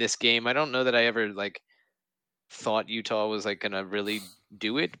game in this game. I don't know that I ever like thought Utah was like gonna really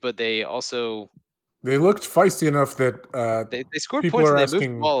do it, but they also They looked feisty enough that they scored people points are and they moved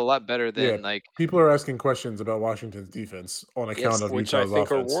the asking. ball a lot better Yeah, than like people are asking questions about Washington's defense on account yes, of Which I Utah's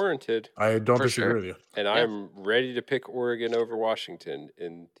think are offense. warranted. I don't for disagree sure. with you. And Yeah. I'm ready to pick Oregon over Washington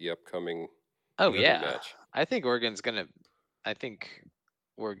in the upcoming Oh Yeah. yeah, rematch. I think I think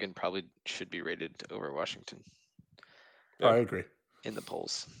Oregon probably should be rated over Washington Yeah. I agree. in the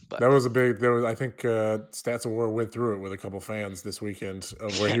polls. But That was a big. There was, I think, Stats of War went through it with a couple fans this weekend,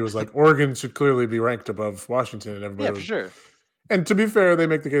 where yeah, he was like, Oregon should clearly be ranked above Washington, and everybody yeah, for was. sure. And to be fair, they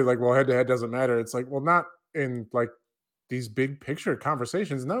make the case like, well, head to head doesn't matter. It's like, well, not in like these big picture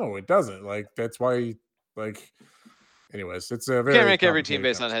conversations. No, it doesn't. Like that's why, like, anyways, it's a You can't very rank every team complicated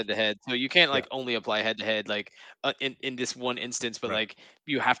based on head to conversation. head, so you can't Yeah, like only apply head to head like in this one instance. But right, like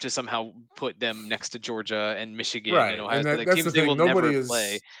you have to somehow put them next to Georgia and Michigan and right, Ohio and State, like that's the teams they thing. will never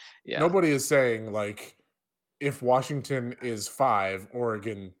play. Yeah. Nobody is saying like if Washington is 5,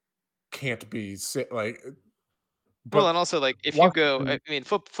 Oregon can't be like, Well, but and also like if you go, I Washington, mean,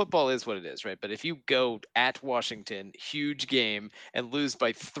 football is what it is, right? But if you go at Washington, huge game, and lose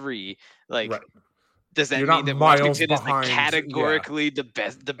by 3, like right. does that You're mean not that miles Washington is like behind. Yeah, categorically the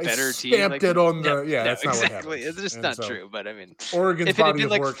I better team? stamped Like it on no, the. Yeah, no, that's not what exactly. happened. It's just And not so true. But I mean, Oregon's if it had body been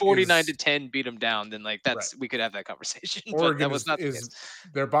of like work 49 to is 10, beat them down, then like right. that's we could have that conversation. But that Oregon was not the case. is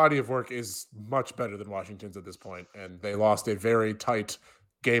their body of work is much better than Washington's at this point, and they lost a very tight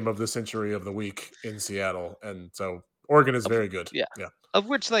game of the century of the week in Seattle, and so Oregon is Of, very good. yeah, Yeah, of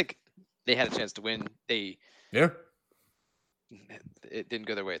which like they had a chance to win. yeah. It didn't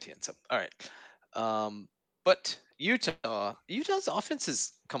go their way at the end. So all right. But Utah's offense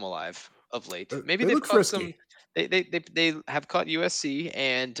has come alive of late. Maybe They they've look caught some. frisky. They have caught USC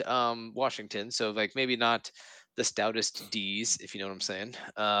and Washington. So like maybe not the stoutest D's, if you know what I'm saying.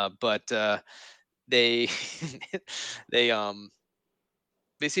 But they they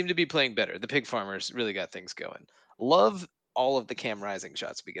they seem to be playing better. The pig farmers really got things going. Love all of the Cam Rising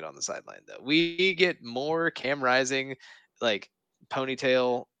shots we get on the sideline, though. We get more Cam Rising, like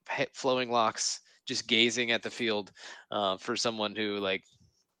ponytail, flowing locks, just gazing at the field for someone who, like,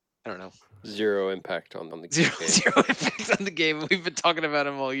 I don't know, Zero impact on the zero game. zero impact on the game. We've been talking about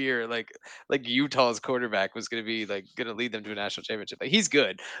him all year. Like Utah's quarterback was going to be like going to lead them to a national championship. Like he's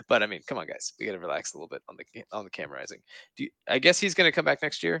good, but I mean, come on, guys, we got to relax a little bit on the Cam Rising. I guess he's going to come back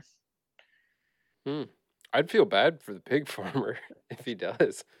next year. Hmm. I'd feel bad for the pig farmer if he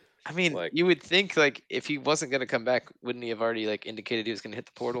does. I mean, Like, you would think like if he wasn't going to come back, wouldn't he have already like indicated he was going to hit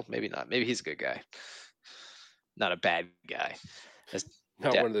the portal? Maybe not. Maybe he's a good guy, not a bad guy. That's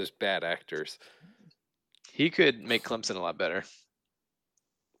not da- one of those bad actors, he could make Clemson a lot better.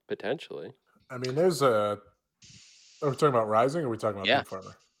 potentially. I mean, there's a. Are we talking about Rising or are we talking about Yeah. Pig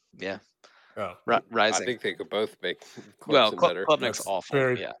Farmer? Yeah, Oh, I Rising. think they could both make Well, Clemson better. Club Nick's that's awful.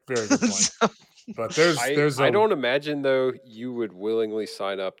 very, Yeah. very good point. So- But there's I a don't imagine though you would willingly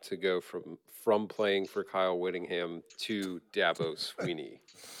sign up to go from playing for Kyle Whittingham to Dabo Sweeney.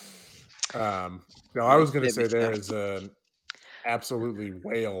 No, I was going to Yeah, say but there yeah. is an absolutely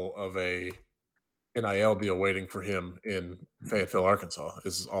whale of a NIL deal waiting for him in Fayetteville, Arkansas.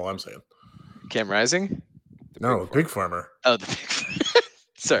 Is all I'm saying. Cam Rising. The No, Pig Pig Farmer. Oh, the big.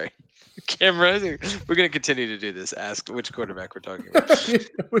 Sorry, Cam Rising. We're going to continue to do this. Ask which quarterback we're talking about.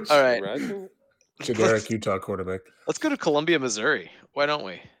 Which All right, Rising? generic Utah quarterback. let's go to Columbia, Missouri. Why don't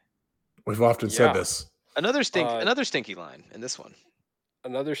we? We've often Yeah. said this. Another stinky line in this one.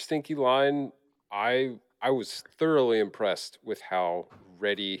 Another stinky line. I was thoroughly impressed with how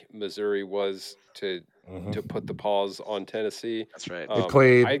ready Missouri was to put the pause on Tennessee. That's right. They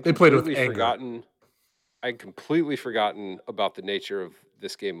played. I'd They played with completely anger. forgotten. I'd completely forgotten about the nature of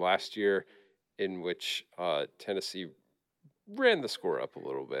this game last year, in which Tennessee ran the score up a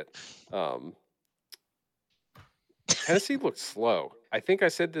little bit. Tennessee looked slow. I think I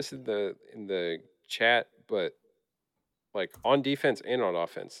said this in the chat, but like on defense and on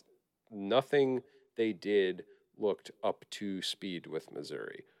offense, nothing they did looked up to speed with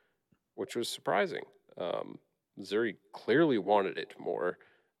Missouri, which was surprising. Missouri clearly wanted it more.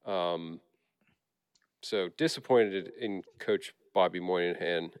 So disappointed in Coach Bobby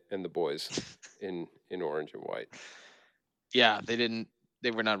Moynihan and the boys in orange and white. Yeah,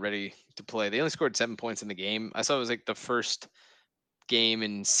 they were not ready to play. They only scored 7 points in the game. I saw it was like the first game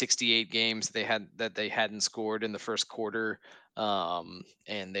in 68 games they hadn't scored in the first quarter, and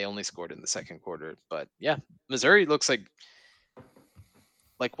they only scored in the second quarter. But yeah, Missouri looks like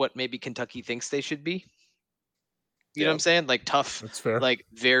what maybe Kentucky thinks they should be. You know what I'm saying? Like tough, That's fair. like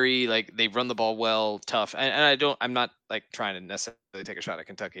very like they run the ball well, tough. And I'm not like trying to necessarily take a shot at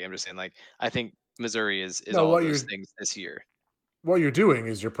Kentucky. I'm just saying like I think Missouri is No, all what those you're- things this year. What you're doing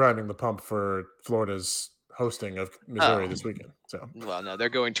is you're priming the pump for Florida's hosting of Missouri Oh. this weekend. So, Well, no, they're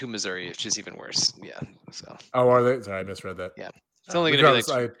going to Missouri, which is even worse. Yeah. So oh, are they? Sorry, I misread that. yeah, it's only going to be like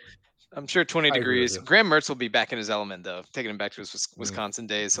Regardless, I'm sure 20 I agree with degrees. you. Graham Mertz will be back in his element, though, taking him back to his Wisconsin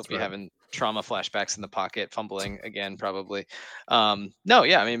days. He'll That's be right. having trauma flashbacks in the pocket, fumbling again, probably. No,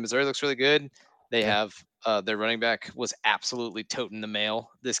 yeah, I mean, Missouri looks really good. They have their running back was absolutely toting the mail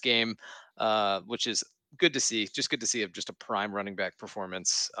this game, which is good to see. Just good to see just a prime running back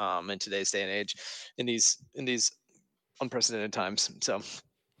performance in today's day and age, in these unprecedented times. So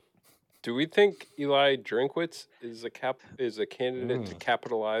Do we think Eli Drinkwitz is a candidate to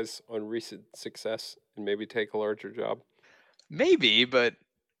capitalize on recent success and maybe take a larger job? maybe, but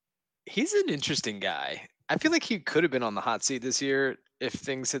he's an interesting guy. I feel like he could have been on the hot seat this year if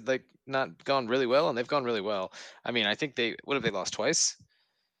things had like not gone really well, and they've gone really well. I mean, I think what have they lost twice?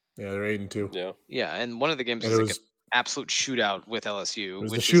 Yeah, they're 8-2. Yeah. Yeah, and one of the games And was it like was an absolute shootout with LSU. it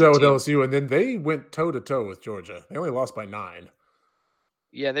was the which is a shootout with team- LSU, and then they went toe to toe with Georgia. They only lost by 9.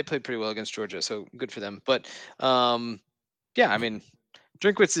 Yeah, they played pretty well against Georgia, so good for them. But yeah, I mean,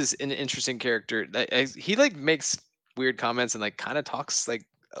 Drinkwitz is an interesting character. He like makes weird comments and like kind of talks like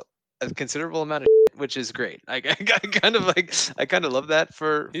a considerable amount of shit, which is great. I kind of love that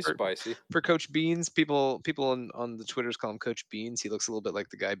He's spicy. for Coach Beans. People on the Twitters call him Coach Beans. He looks a little bit like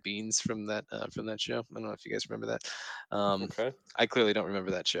the guy Beans from that show. I don't know if you guys remember that. Okay. I clearly don't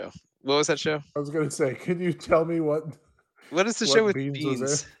remember that show. What was that show? I was gonna say, can you tell me what What is the what show with Beans Beans?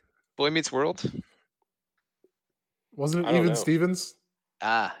 was there? Boy Meets World. Wasn't I it don't Even know. Stevens?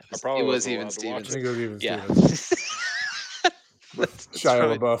 Ah, I probably it was wasn't Even allowed to watch I Stevens. think it was Even Yeah. Stevens. With That's Shia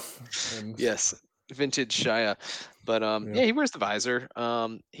right. LaBeouf. And Yes, vintage Shia. But Yeah. yeah, he wears the visor.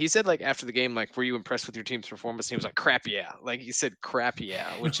 He said like after the game, like, were you impressed with your team's performance? And he was like, crap yeah. Like he said crap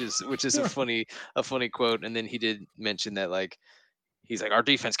yeah, which is Yeah. a funny quote. And then he did mention that like he's like, our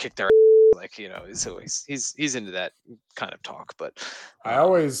defense kicked their like, you know, so he's into that kind of talk. But I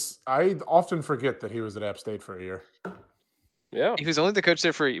often forget that he was at App State for a year. Yeah. he was only the coach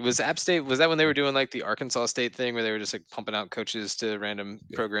there was App State. Was that when they were doing like the Arkansas State thing where they were just like pumping out coaches to random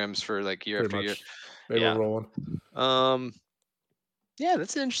programs for like year Pretty after year? much. They Yeah. were rolling. Yeah,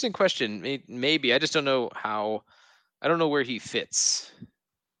 that's an interesting question. Maybe I just don't know how. I don't know where he fits.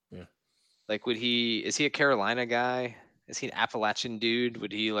 Yeah. Like, is he a Carolina guy? Is he an Appalachian dude?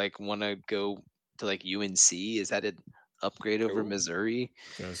 Would he like want to go to like UNC? Is that an upgrade over Ooh. Missouri?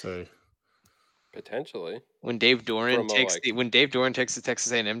 I was gonna say Potentially. When Dave Doran From a, takes like- the when Dave Doran takes the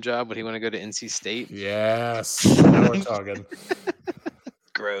Texas A&M job, would he want to go to NC State? yes. Now we're talking.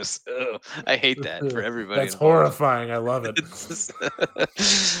 Gross. Ugh. I hate that for everybody That's involved. horrifying. I love it. It's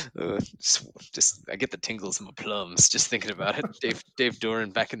just I get the tingles in my plums just thinking about it. Dave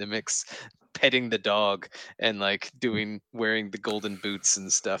Doran back in the mix, petting the dog and like wearing the golden boots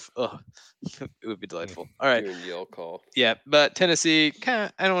and stuff. Oh, it would be delightful. All right, doing Yale call. yeah, but Tennessee, kind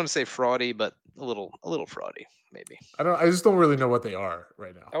of, I don't want to say fraudy, but a little fraudy maybe. I just don't really know what they are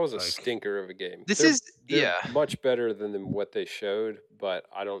right now. That was a Like, stinker of a game. This They're- is they're yeah. much better than what they showed, but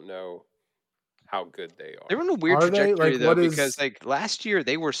I don't know how good they are. They're on a weird Are they? trajectory Like, though, what because is- like last year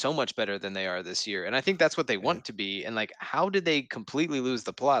they were so much better than they are this year, and I think that's what they Yeah. want to be. And like, how did they completely lose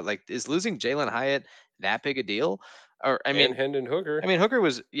the plot? Like, is losing Jalen Hyatt that big a deal? Or and Hendon Hooker. Hooker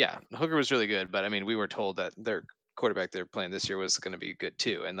was really good, but I mean, we were told that their quarterback they're playing this year was going to be good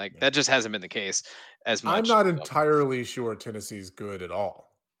too, and like that just hasn't been the case as much. I'm not entirely sure Tennessee's good at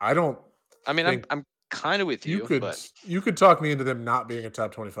all. I don't. I mean, think I'm kind of with you, but you could talk me into them not being a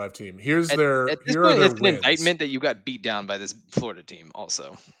top 25 team. at this Here are point, their it's an wins. indictment that you got beat down by this Florida team.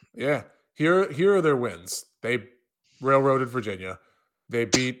 Also, Yeah, here are their wins. They railroaded Virginia. They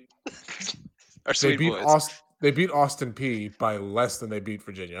beat our sweet boys. They beat Austin P by less than they beat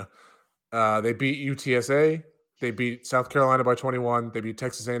Virginia. They beat UTSA. They beat South Carolina by 21. They beat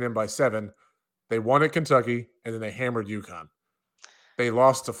Texas A&M by 7. They won at Kentucky, and then they hammered UConn. They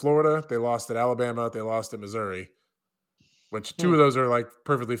lost to Florida. They lost at Alabama. They lost at Missouri, which two of those are like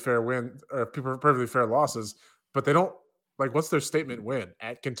perfectly fair perfectly fair losses. But they don't like. What's their statement win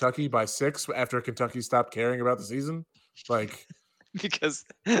at Kentucky by 6 after Kentucky stopped caring about the season? Like, because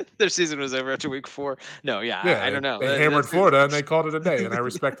their season was over after week 4. No, yeah, I don't know. They hammered Florida and they called it a day, and I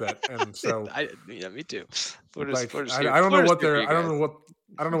respect that. And so, yeah, me too. I don't know what they're. I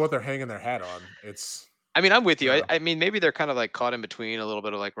don't know what they're hanging their hat on. It's. I mean, I'm with you. Yeah. I mean, maybe they're kind of like caught in between a little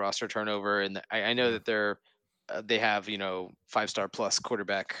bit of like roster turnover, and I know that they have 5-star plus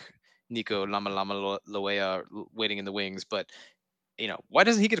quarterback Nico Lama Loea waiting in the wings, but why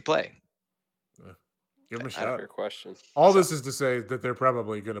doesn't he get to play? Give him a Fair shot. question. All this is to say that they're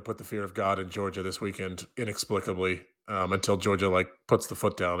probably going to put the fear of God in Georgia this weekend inexplicably until Georgia like puts the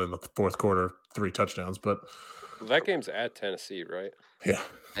foot down in the fourth quarter, 3 touchdowns. But Well, that game's at Tennessee, right? yeah,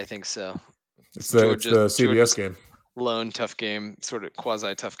 I think so. it's the CBS Georgia's game. Lone tough game, sort of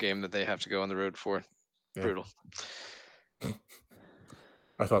quasi tough game that they have to go on the road for. Yeah. Brutal.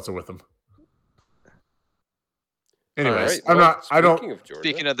 My thoughts are with them. Anyways, All right, I don't. Speaking of Georgia,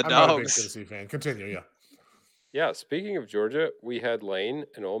 Speaking of the I'm not a big dogs, Tennessee fan. Continue, yeah. yeah. Speaking of Georgia, we had Lane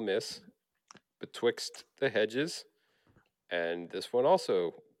and Ole Miss betwixt the hedges, and this one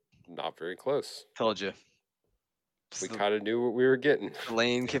also not very close. told you. We kind of knew what we were getting.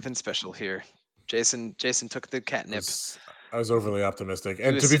 Lane Kiffin special here. Jason took the catnip. I was overly optimistic,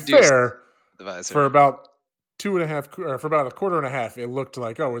 and was to be seduced fair, the visor. for about 2.5, or for about a quarter and a half, it looked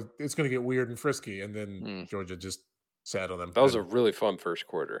like it's going to get weird and frisky, and then Georgia just sat on them. That was a really fun first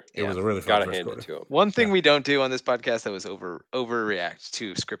quarter. It was a really fun Gotta first hand quarter. it to him. One thing we don't do on this podcast that was overreact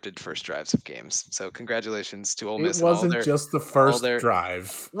to scripted first drives of games. So congratulations to Ole Miss. It wasn't just the first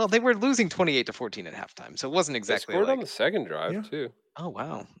drive. Well, they were losing 28-14 at halftime, so it wasn't exactly. They scored like, on the second drive too. Oh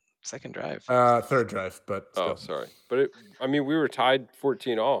wow, second drive. Third drive, but oh, sorry. But we were tied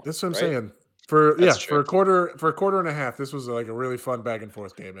 14-all. That's what I'm right? saying. For a quarter and a half, this was like a really fun back and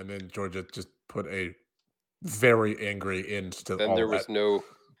forth game, and then Georgia just put a very angry end to then all there that. was no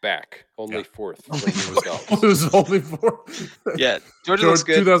back, only fourth. It was only fourth. Yeah, Georgia looks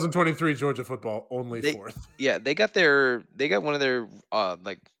good. 2023 Georgia football only fourth. Yeah, they got one of their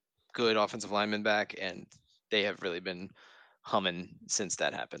like good offensive linemen back, and they have really been humming since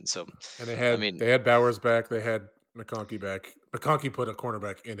that happened. So and they had Bowers back, they had McConkey back. McConkey put a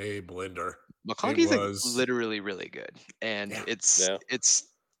cornerback in a blender. McConkey's like literally really good, and it's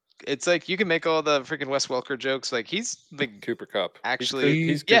like you can make all the freaking Wes Welker jokes. Like he's like Cooper Kupp. Actually,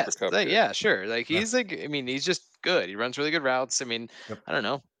 he's Cooper Kupp. Like, yeah, sure. Like he's like, I mean, he's just good. He runs really good routes. I mean, I don't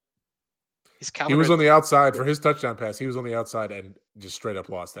know. He was on the outside for his touchdown pass. He was on the outside and just straight up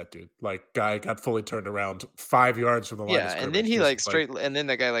lost that dude. Like guy got fully turned around 5 yards from the line. Yeah, and then he and then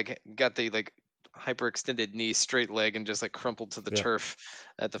the guy like got the like hyperextended knee, straight leg, and just like crumpled to the turf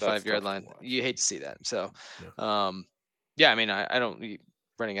at the 5-yard line. You hate to see that. So, I mean, I don't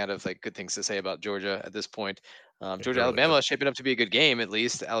running out of like good things to say about Georgia at this point. Georgia Alabama is shaping up to be a good game. At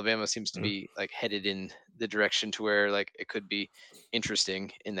least Alabama seems to be like headed in the direction to where like it could be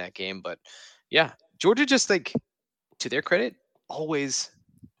interesting in that game. But yeah, Georgia just like, to their credit, always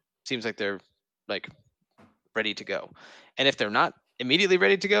seems like they're like ready to go. And if they're not immediately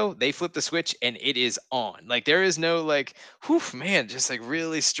ready to go, they flip the switch and it is on. Like there is no like, whew, man, just like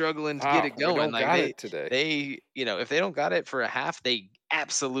really struggling to get it We going. don't Like got it today. if they don't got it for a half, they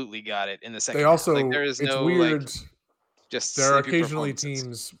absolutely got it in the They second half. Like also, there is it's no like weird. just There are sleepy occasionally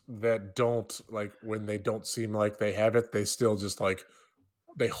performances. teams that don't like when they don't seem like they have it, they still just like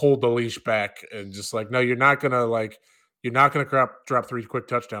they hold the leash back and just like, no, you're not gonna drop 3 quick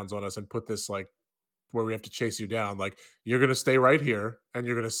touchdowns on us and put this like where we have to chase you down. Like you're gonna stay right here and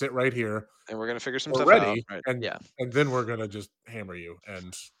you're gonna sit right here. And we're gonna figure some We're stuff out. ready, Right. and Yeah. then we're gonna just hammer you.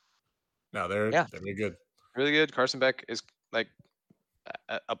 And now Yeah. they're really good. Really good. Carson Beck is like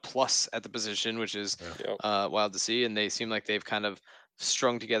a plus at the position, which is Yeah. Yep. wild to see. And they seem like they've kind of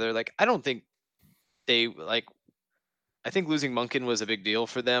strung together. Like I don't think they like. I think losing Munkin was a big deal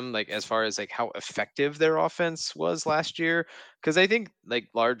for them, like as far as like how effective their offense was last year. Because I think like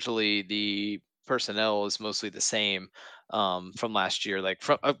largely the personnel is mostly the same from last year. Like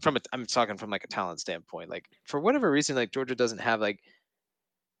I'm talking from like a talent standpoint. Like for whatever reason, like Georgia doesn't have like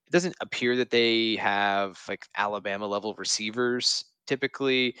it doesn't appear that they have like Alabama level receivers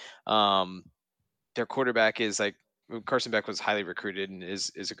typically. Um, their quarterback is like Carson Beck was highly recruited and is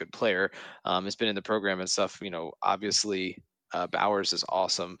a good player. Has been in the program and stuff. Obviously Bowers is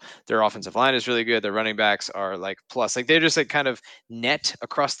awesome. Their offensive line is really good. Their running backs are like plus. Like they're just like kind of net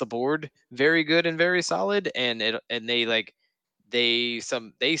across the board, very good and very solid. And they like they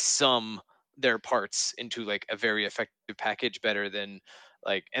sum their parts into like a very effective package better than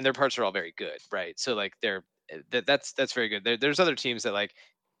like and their parts are all very good, right? So like that's very good. There's other teams that like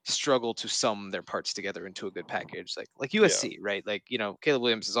struggle to sum their parts together into a good package, like Yeah. USC, right? Like Caleb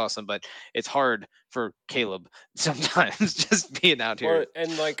Williams is awesome, but it's hard for Caleb sometimes just being out here. Well,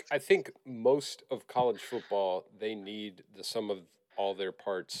 and like I think most of college football, they need the sum of all their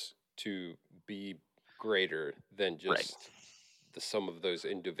parts to be greater than Right. just the sum of those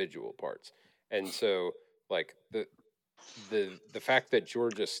individual parts. And so, like the fact that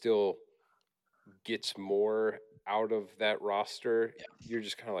Georgia still gets more out of that roster, you're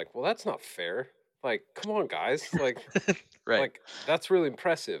just kind of like, well, that's not fair. Like, come on, guys. Right. Like that's really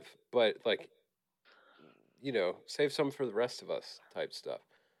impressive, but like, save some for the rest of us type stuff.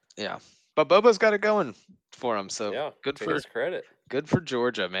 Yeah. But Bobo's got it going for him, so Yeah, good to for his credit. good for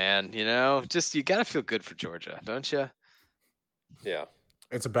Georgia, man. Just you gotta feel good for Georgia, don't you? Yeah,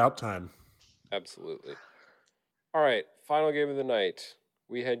 It's about time. absolutely. All right, final game of the night.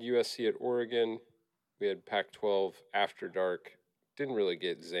 We had USC at Oregon. We had Pac-12 after dark. Didn't really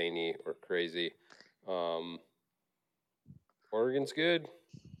get zany or crazy. Oregon's good.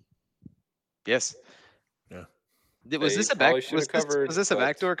 Yes. Yeah. Was They this a back? probably should have covered, Was this a but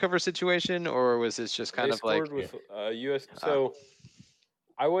backdoor cover situation, or was this just they kind of like? scored with US. Uh, So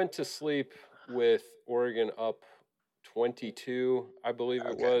I went to sleep with Oregon up 22, I believe it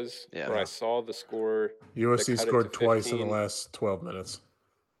Okay. was, Yeah. when I saw the score. USC cut it scored to twice in the 15. last 12 minutes.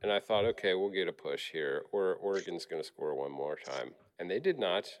 And I thought, okay, we'll get a push here, or Oregon's going to score one more time. And they did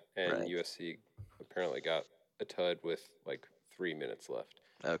not. And Right. USC apparently got a tud with like 3 minutes left.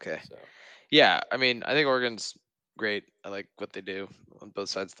 Okay. So, Yeah, I mean, I think Oregon's great. I like what they do on both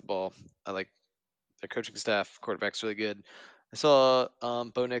sides of the ball. I like their coaching staff. Quarterback's really good. I saw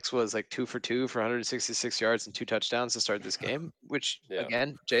Bo Nix was like 2 for 2 for 166 yards and 2 touchdowns to start this game. Which yeah.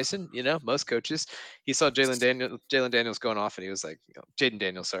 again, Jason, most coaches. He saw Jalen Daniels going off, and he was like, Jaden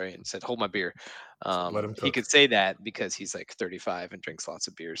Daniels, sorry, and said, "Hold my beer." Let him He cook. could say that because he's like 35 and drinks lots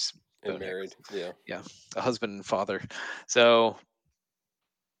of beers. Bo And Nix. married. Yeah. Yeah, a husband and father. So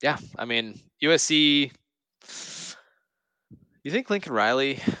yeah, I mean USC. You think Lincoln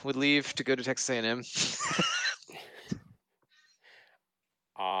Riley would leave to go to Texas A&M?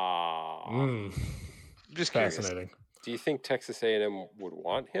 Mm, I'm just curious. fascinating. Do you think Texas A&M would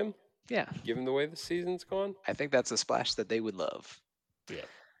want him, Yeah, given the way the season's gone? I think that's a splash that they would love. Yeah,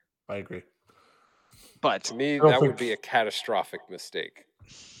 I agree. But To me, don't that would think- be a catastrophic mistake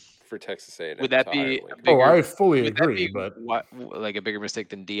for Texas A&M would that to be hire a Lincoln. bigger? Oh, I fully Would that agree, be but like a bigger mistake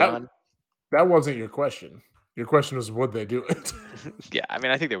than Dion? that wasn't your question. Your question was, would they do it? Yeah, I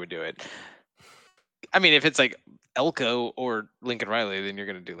mean, I think they would do it. I mean, if it's like Elko or Lincoln Riley, then you're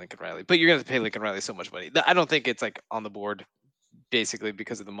going to do Lincoln Riley. But you're going to pay Lincoln Riley so much money. I don't think it's like on the board, basically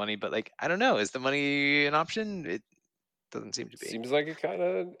because of the money. But like, I don't know, is the money an option? It doesn't seem to be. Seems like it kind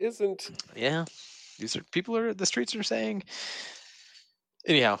of isn't. Yeah, these are the streets are saying.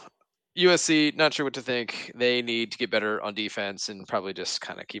 Anyhow, USC, not sure what to think. They need to get better on defense and probably just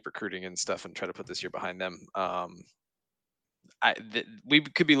kind of keep recruiting and stuff and try to put this year behind them. We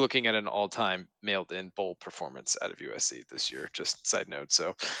could be looking at an all-time mailed-in bowl performance out of USC this year. Just side note.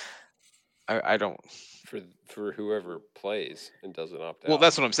 So I don't. for whoever plays and doesn't opt Well, out.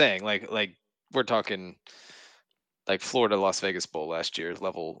 that's what I'm saying. Like we're talking like Florida Las Vegas Bowl last year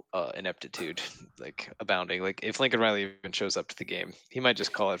level ineptitude, like abounding. Like if Lincoln Riley even shows up to the game, he might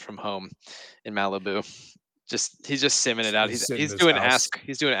just call it from home in Malibu. He's just simming it out. Just sit in He's his doing house.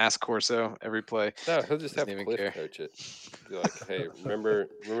 ask Corso every play. No, he'll just Doesn't have even Cliff care. coach it. Be like, hey, remember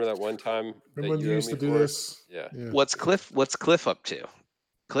that one time Remember when that you you owe used me to do for? this? Yeah. What's Cliff up to?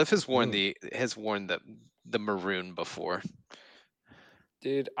 Cliff has worn Mm. the maroon before.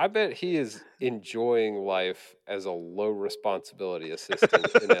 Dude, I bet he is enjoying life as a low responsibility assistant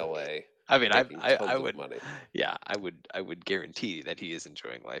in LA. I mean, making tons of would, money. yeah, I would guarantee that he is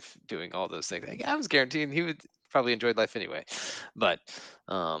enjoying life doing all those things. Like, I was guaranteeing he would probably enjoy life anyway, but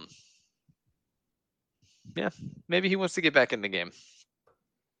yeah, maybe he wants to get back in the game.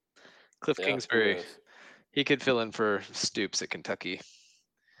 Cliff Yeah, who Kingsbury, knows? he could fill in for Stoops at Kentucky.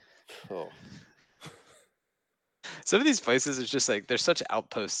 Oh, Some of these places is just like there's such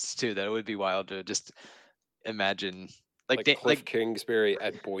outposts too that it would be wild to just imagine like Cliff Kingsbury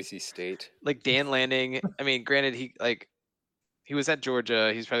at Boise State. like Dan Lanning. I mean, granted he was at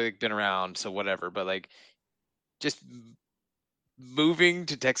Georgia. He's probably been around, so whatever. But like, just moving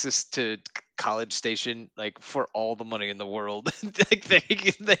to Texas to College Station, like for all the money in the world, like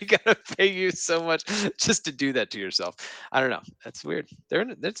they gotta pay you so much just to do that to yourself. I don't know. That's weird.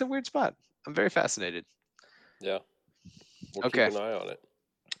 That's a weird spot. I'm very fascinated. Yeah, we'll Okay. keep an eye on it.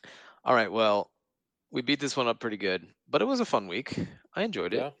 All right. Well, we beat this one up pretty good, but it was a fun week. I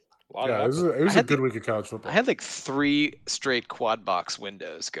enjoyed it. Yeah, a lot Yeah, it happened. was I a had good the- week of college football. I had like 3 straight quad box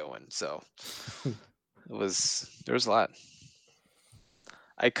windows going, so there was a lot.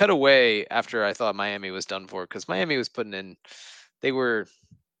 I cut away after I thought Miami was done for because Miami was putting in, they were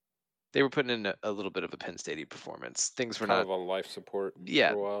putting in a little bit of a Penn State performance. Things were kind not, of on life support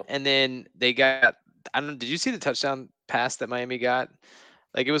yeah. for a while. And then they got, I don't know, did you see the touchdown pass that Miami got?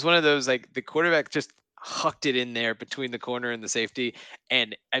 Like it was one of those, like the quarterback just hucked it in there between the corner and the safety.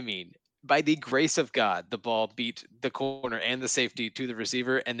 And I mean, by the grace of God, the ball beat the corner and the safety to the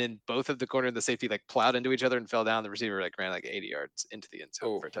receiver, and then both of the corner and the safety like plowed into each other and fell down. The receiver like ran like 80 yards into the end zone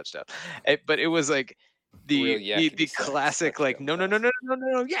Oh, for a touchdown. But it was like real the yakety sax classic like touchdown no no no pass. no no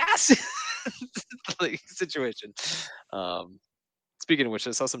no no yes like situation. Um, Speaking of which,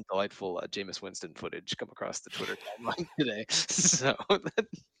 I saw some delightful Jameis Winston footage come across the Twitter timeline today. So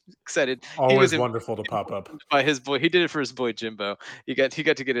excited. He was Always wonderful to pop up. informed by his boy. He did it for his boy Jimbo. He got to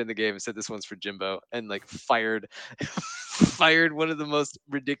get in the game and said this one's for Jimbo, and like fired fired one of the most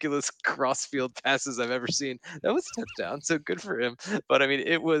ridiculous crossfield passes I've ever seen. That was a touchdown, so good for him. But I mean,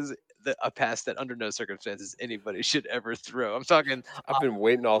 it was a pass that under no circumstances anybody should ever throw. I'm talking I've been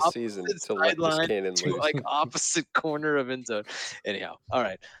waiting all season opposite to let this sideline cannon to loose. like opposite corner of end zone. Anyhow, all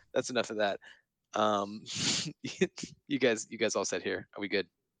right, that's enough of that. Um, you guys all set here? Are we good?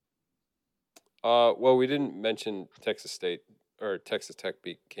 Well, we didn't mention Texas State or Texas Tech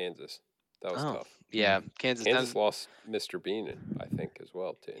beat Kansas. That was tough. Yeah, Kansas lost Mr. Bean, I think, as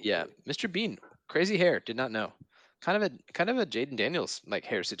well. To Yeah, injury. Mr. Bean, crazy hair. Did not know. Kind of a Jaden Daniels like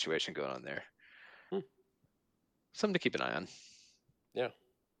hair situation going on there. Something to keep an eye on. Yeah.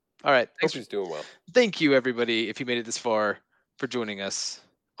 All right. Hope he's doing well. Thank you, everybody, if you made it this far, for joining us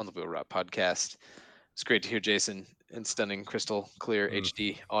on the Wheel Route podcast. It's great to hear Jason in stunning, crystal clear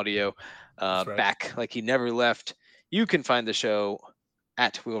HD audio right. back like he never left. You can find the show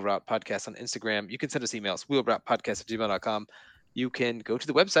at Wheel Route Podcast on Instagram. You can send us emails, wheelroutepodcast@gmail.com. You can go to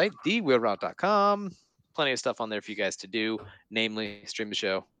the website, thewheelroute.com. Plenty of stuff on there for you guys to do, namely stream the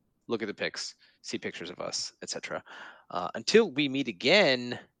show, look at the pics, see pictures of us, etc. Until we meet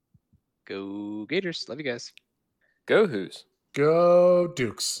again, go Gators. Love you guys. Go Who's. Go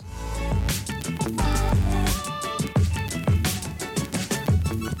Dukes.